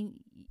 I mean,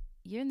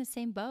 you're in the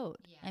same boat.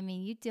 I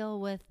mean, you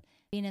deal with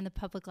being in the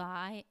public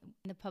eye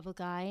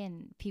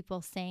and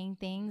people saying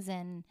things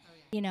and,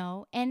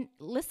 and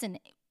listen, when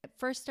it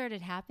first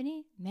started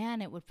happening,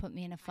 man, it would put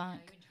me in a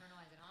funk.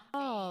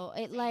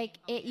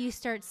 You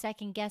start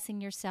second guessing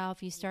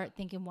yourself. You start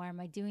thinking, why am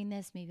I doing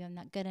this? Maybe I'm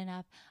not good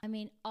enough. I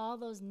mean, all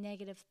those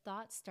negative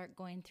thoughts start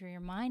going through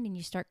your mind and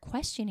you start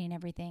questioning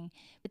everything.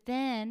 But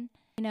then,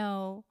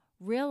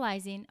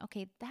 realizing,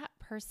 okay, that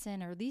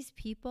person or these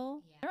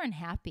people, they're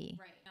unhappy.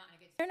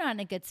 They're not in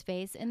a good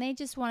space and they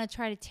just want to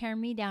try to tear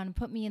me down and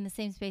put me in the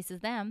same space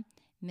as them.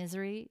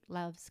 Misery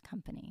loves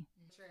company,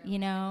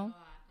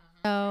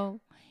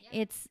 So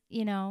it's,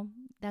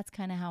 that's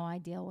kind of how I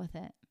deal with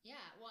it. Yeah.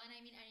 Well, and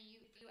I mean,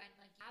 you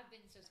have been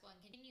so successful and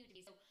continue to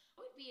be. So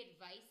what would be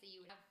advice that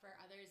you would have for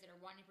others that are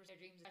wanting to pursue their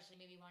dreams, especially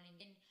maybe wanting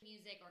in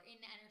music or in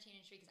the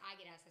entertainment industry, because I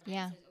get asked that.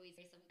 Yeah. So it's always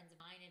some friends of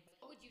mine. And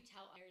what would you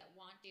tell others that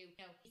want to,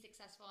 be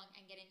successful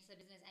and get into the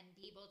business and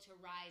be able to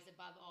rise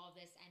above all of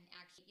this and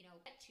actually,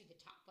 get to the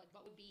top? Like,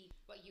 what would be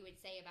what you would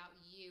say about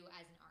you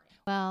as an artist?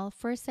 Well,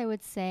 first I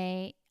would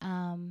say,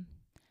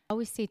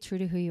 always stay true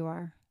to who you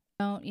are.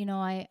 Don't,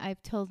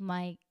 I've told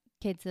my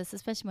kids this,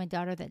 especially my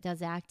daughter that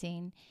does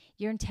acting,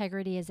 your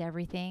integrity is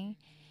everything.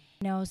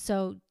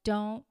 So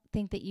don't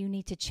think that you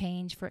need to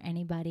change for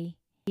anybody.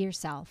 Be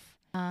yourself.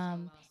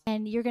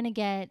 And you're going to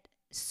get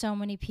so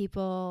many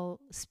people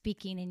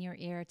speaking in your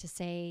ear to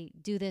say,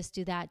 do this,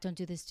 do that, don't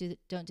do this,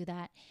 don't do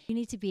that. You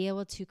need to be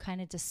able to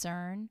kind of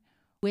discern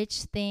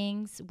which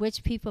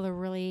people are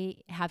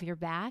really have your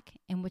back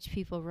and which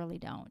people really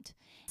don't.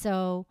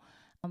 So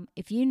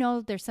if you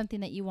know there's something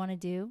that you want to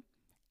do,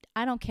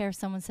 I don't care if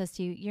someone says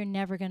to you, you're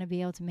never going to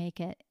be able to make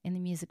it in the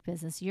music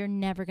business. You're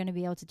never going to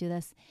be able to do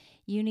this.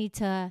 You need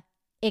to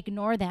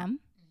ignore them.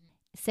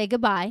 Say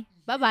goodbye.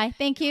 Bye-bye.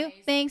 Thank you. Noise.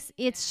 Thanks.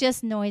 It's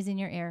just noise in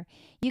your ear.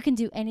 You can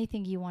do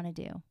anything you want to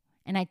do.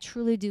 And I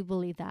truly do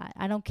believe that.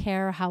 I don't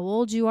care how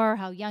old you are,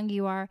 how young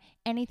you are.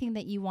 Anything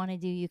that you want to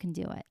do, you can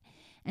do it.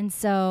 And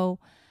so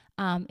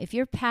if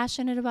you're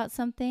passionate about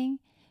something,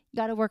 you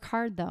got to work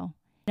hard, though.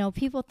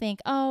 People think,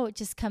 oh, it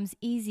just comes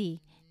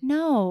easy.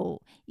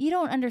 No, you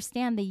don't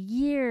understand the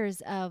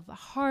years of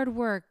hard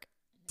work,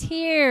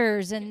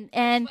 tears,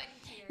 and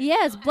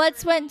yes, blood,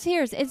 sweat, and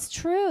tears. It's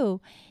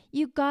true.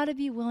 You got to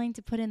be willing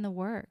to put in the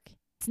work.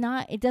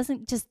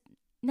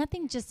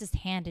 Nothing just is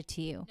handed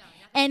to you. No,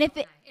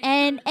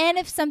 and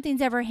if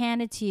something's ever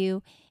handed to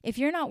you, if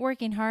you're not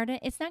working hard,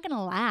 it's not going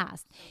to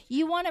last.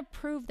 You want to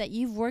prove that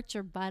you've worked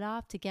your butt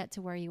off to get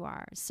to where you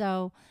are.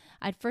 So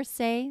I'd first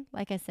say,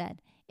 like I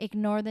said,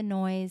 ignore the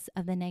noise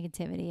of the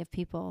negativity of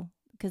people,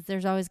 because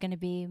there's always going to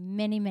be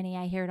many,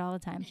 I hear it all the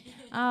time.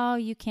 Oh,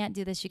 you can't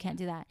do this, you can't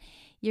do that.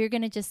 You're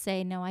going to just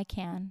say, no, I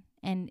can,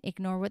 and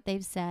ignore what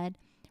they've said.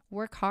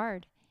 Work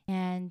hard.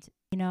 And,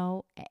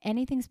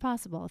 anything's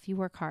possible if you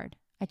work hard.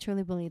 I truly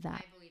believe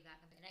that. I believe that.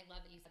 And I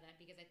love that you said that,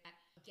 because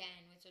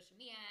again, with social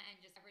media and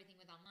just everything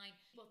with online,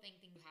 people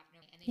think things happen.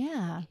 And they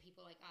look at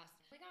people like us.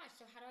 Oh my gosh,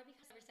 so how do I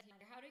become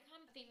how do I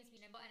become famous?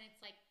 And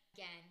it's like,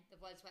 again, the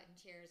blood, sweat, and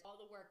tears, all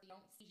the work you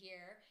don't see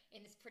here in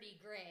this pretty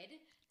grid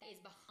that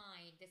is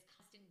behind this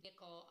constant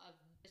vehicle of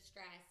the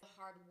stress, the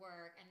hard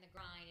work, and the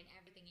grind, and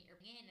everything that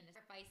you're in, and the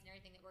sacrifice, and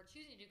everything that we're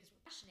choosing to do because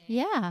we're passionate.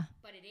 Yeah.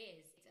 But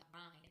it's a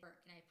grind work,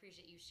 and I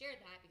appreciate you shared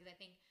that, because I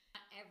think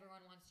not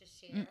everyone wants to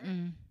share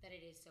that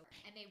it is so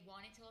hard. And they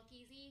want it to look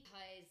easy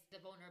because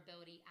the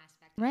vulnerability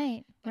aspect.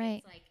 Right, but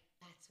right. It's like,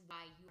 that's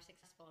why you're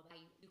successful, that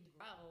you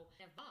grow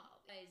and evolve.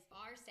 Because you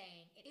are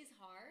saying it is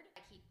hard,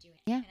 I keep doing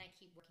it, and I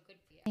keep working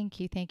good for you.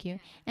 Thank you.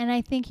 Yeah. And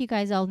I think you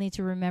guys all need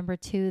to remember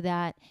too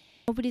that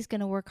nobody's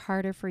going to work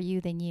harder for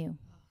you than you.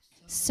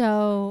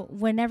 So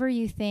whenever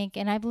you think,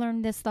 and I've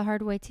learned this the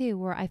hard way too,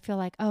 where I feel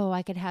like, oh,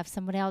 I could have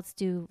somebody else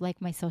do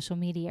like my social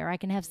media, or I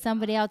can have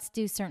somebody else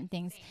do certain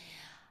things.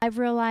 I've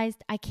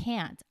realized I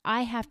can't.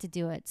 I have to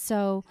do it.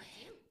 So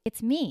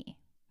it's me.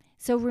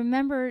 So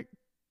remember,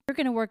 you're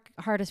going to work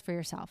hardest for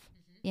yourself.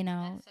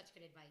 That's such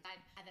good advice. I've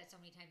had that so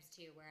many times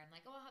too, where I'm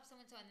like, oh, I'll have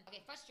so-and-so, and then I'll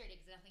get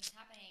frustrated because nothing's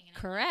happening. And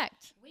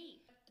Correct. I'm like,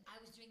 wait,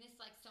 I was doing this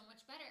like so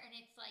much better. And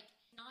it's like,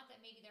 not that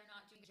maybe they're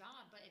not doing a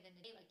job, but at the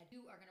end of the day, like,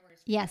 you are going to work.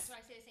 Yes. That's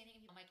why I say the same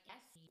thing. I'm like, yes.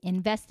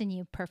 Invest in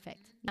you.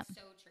 Perfect. Yep.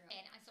 So true.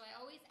 And so I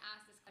always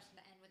ask this question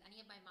at the end with any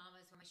of my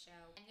mamas from my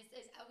show. And this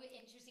is an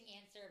interesting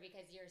answer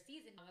because you're a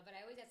seasoned mama, but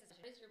I always ask this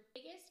question. What is your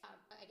biggest,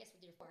 I guess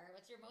with your four,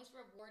 what's your most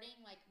rewarding,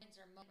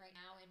 moment right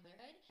now in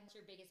motherhood? And what's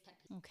your biggest pet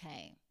peeve?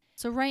 Okay.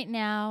 So right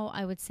now,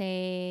 I would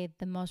say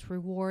the most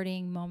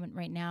rewarding moment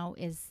right now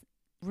is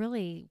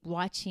really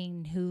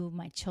watching who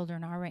my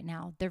children are right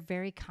now. They're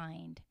very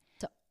kind.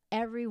 So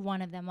every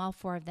one of them, all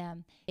four of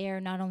them, they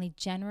are not only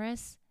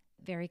generous,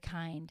 very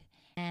kind.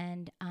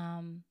 And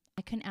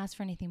I couldn't ask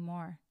for anything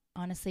more,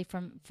 honestly,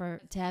 to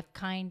have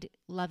kind,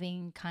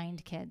 loving,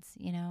 kind kids,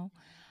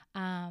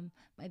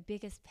 My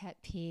biggest pet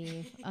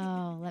peeve,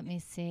 let me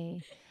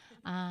see.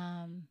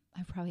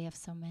 I probably have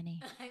so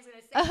many. I was going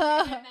to say,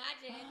 I can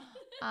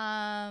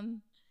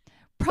imagine.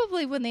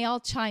 Probably when they all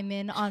chime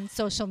in on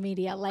social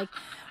media, like,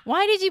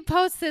 why did you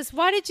post this?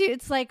 Why did you?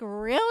 It's like,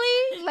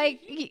 really?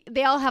 Like,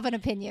 they all have an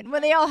opinion.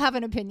 When they all have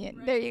an opinion.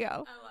 Right. There you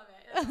go. I love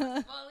it. Awesome.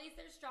 Well, at least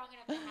they're strong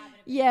enough to have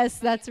an opinion. Yes,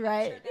 that's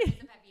right. Sure that is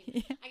a pet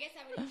peeve. I guess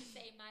I would just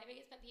say my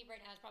biggest pet peeve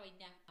right now is probably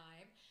nap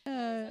time.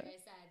 Like I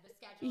said, the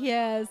schedule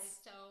is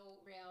so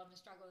real, and the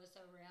struggle is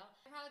so real.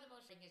 Probably the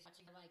most thing is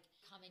watching her, like,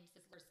 come into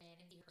this person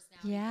and see her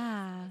personality.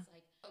 Yeah. It's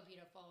like so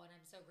beautiful, and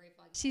I'm so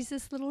grateful. She's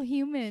this little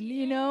human,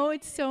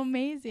 it's so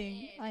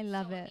amazing. I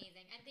love it.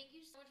 Amazing. And thank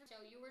you so much for the show.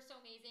 You were so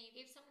amazing. You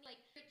gave so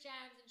many good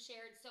gems and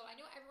shared. So I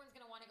know everyone's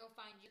going to want to go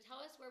find you. Tell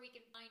us where we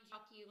can find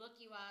you, look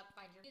you up,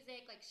 find your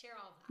music, share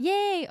all of that.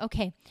 Yay.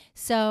 Okay.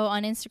 So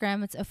on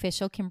Instagram, it's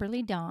official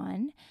Kimberly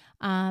Dawn.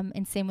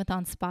 And same with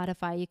on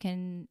Spotify. You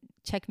can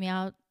check me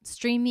out.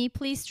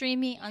 Please stream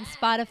me on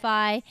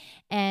Spotify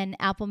and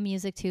Apple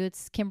Music too.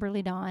 It's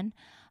Kimberly Dawn.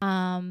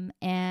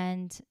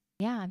 And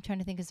Yeah, I'm trying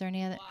to think. Is there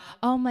any other?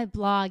 Oh, my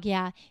blog.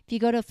 Yeah. If you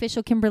go to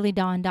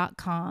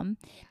officialkimberlydawn.com,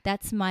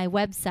 that's my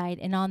website.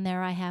 And on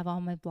there, I have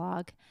all my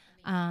blog.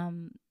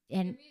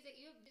 And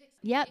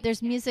yeah,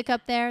 there's music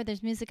up there.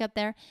 There's music up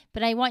there.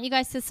 But I want you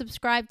guys to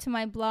subscribe to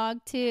my blog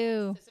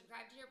too. So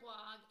subscribe to your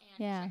blog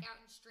and check out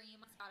and stream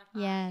on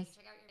Spotify. Yes.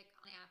 Check out your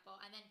on Apple.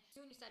 And then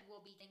soon you said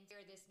we'll be getting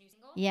this new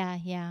single.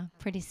 Yeah,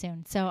 pretty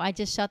soon. So I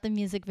just shot the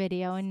music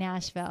video in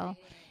Nashville.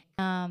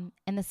 And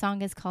the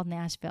song is called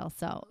Nashville.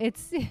 So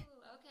it's okay,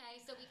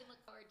 so we can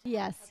look forward to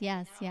yes.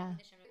 Well,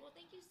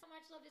 thank you so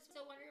much. Love this was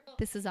so wonderful.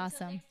 This is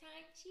awesome. Until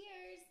next time.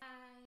 Cheers. Bye.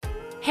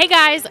 Hey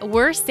guys,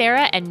 we're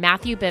Sarah and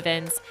Matthew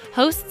Bivens,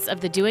 hosts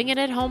of the Doing It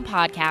at Home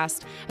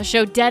podcast, a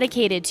show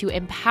dedicated to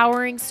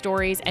empowering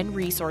stories and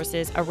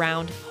resources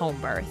around home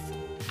birth.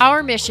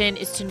 Our mission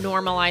is to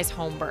normalize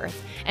home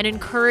birth and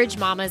encourage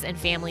mamas and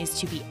families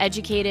to be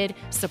educated,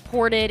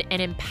 supported,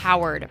 and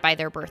empowered by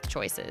their birth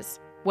choices,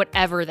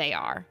 whatever they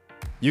are.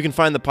 You can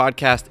find the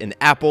podcast in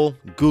Apple,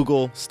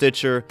 Google,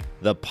 Stitcher,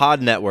 the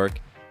Pod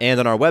Network, and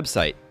on our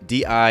website,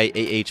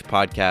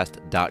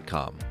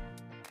 diahpodcast.com.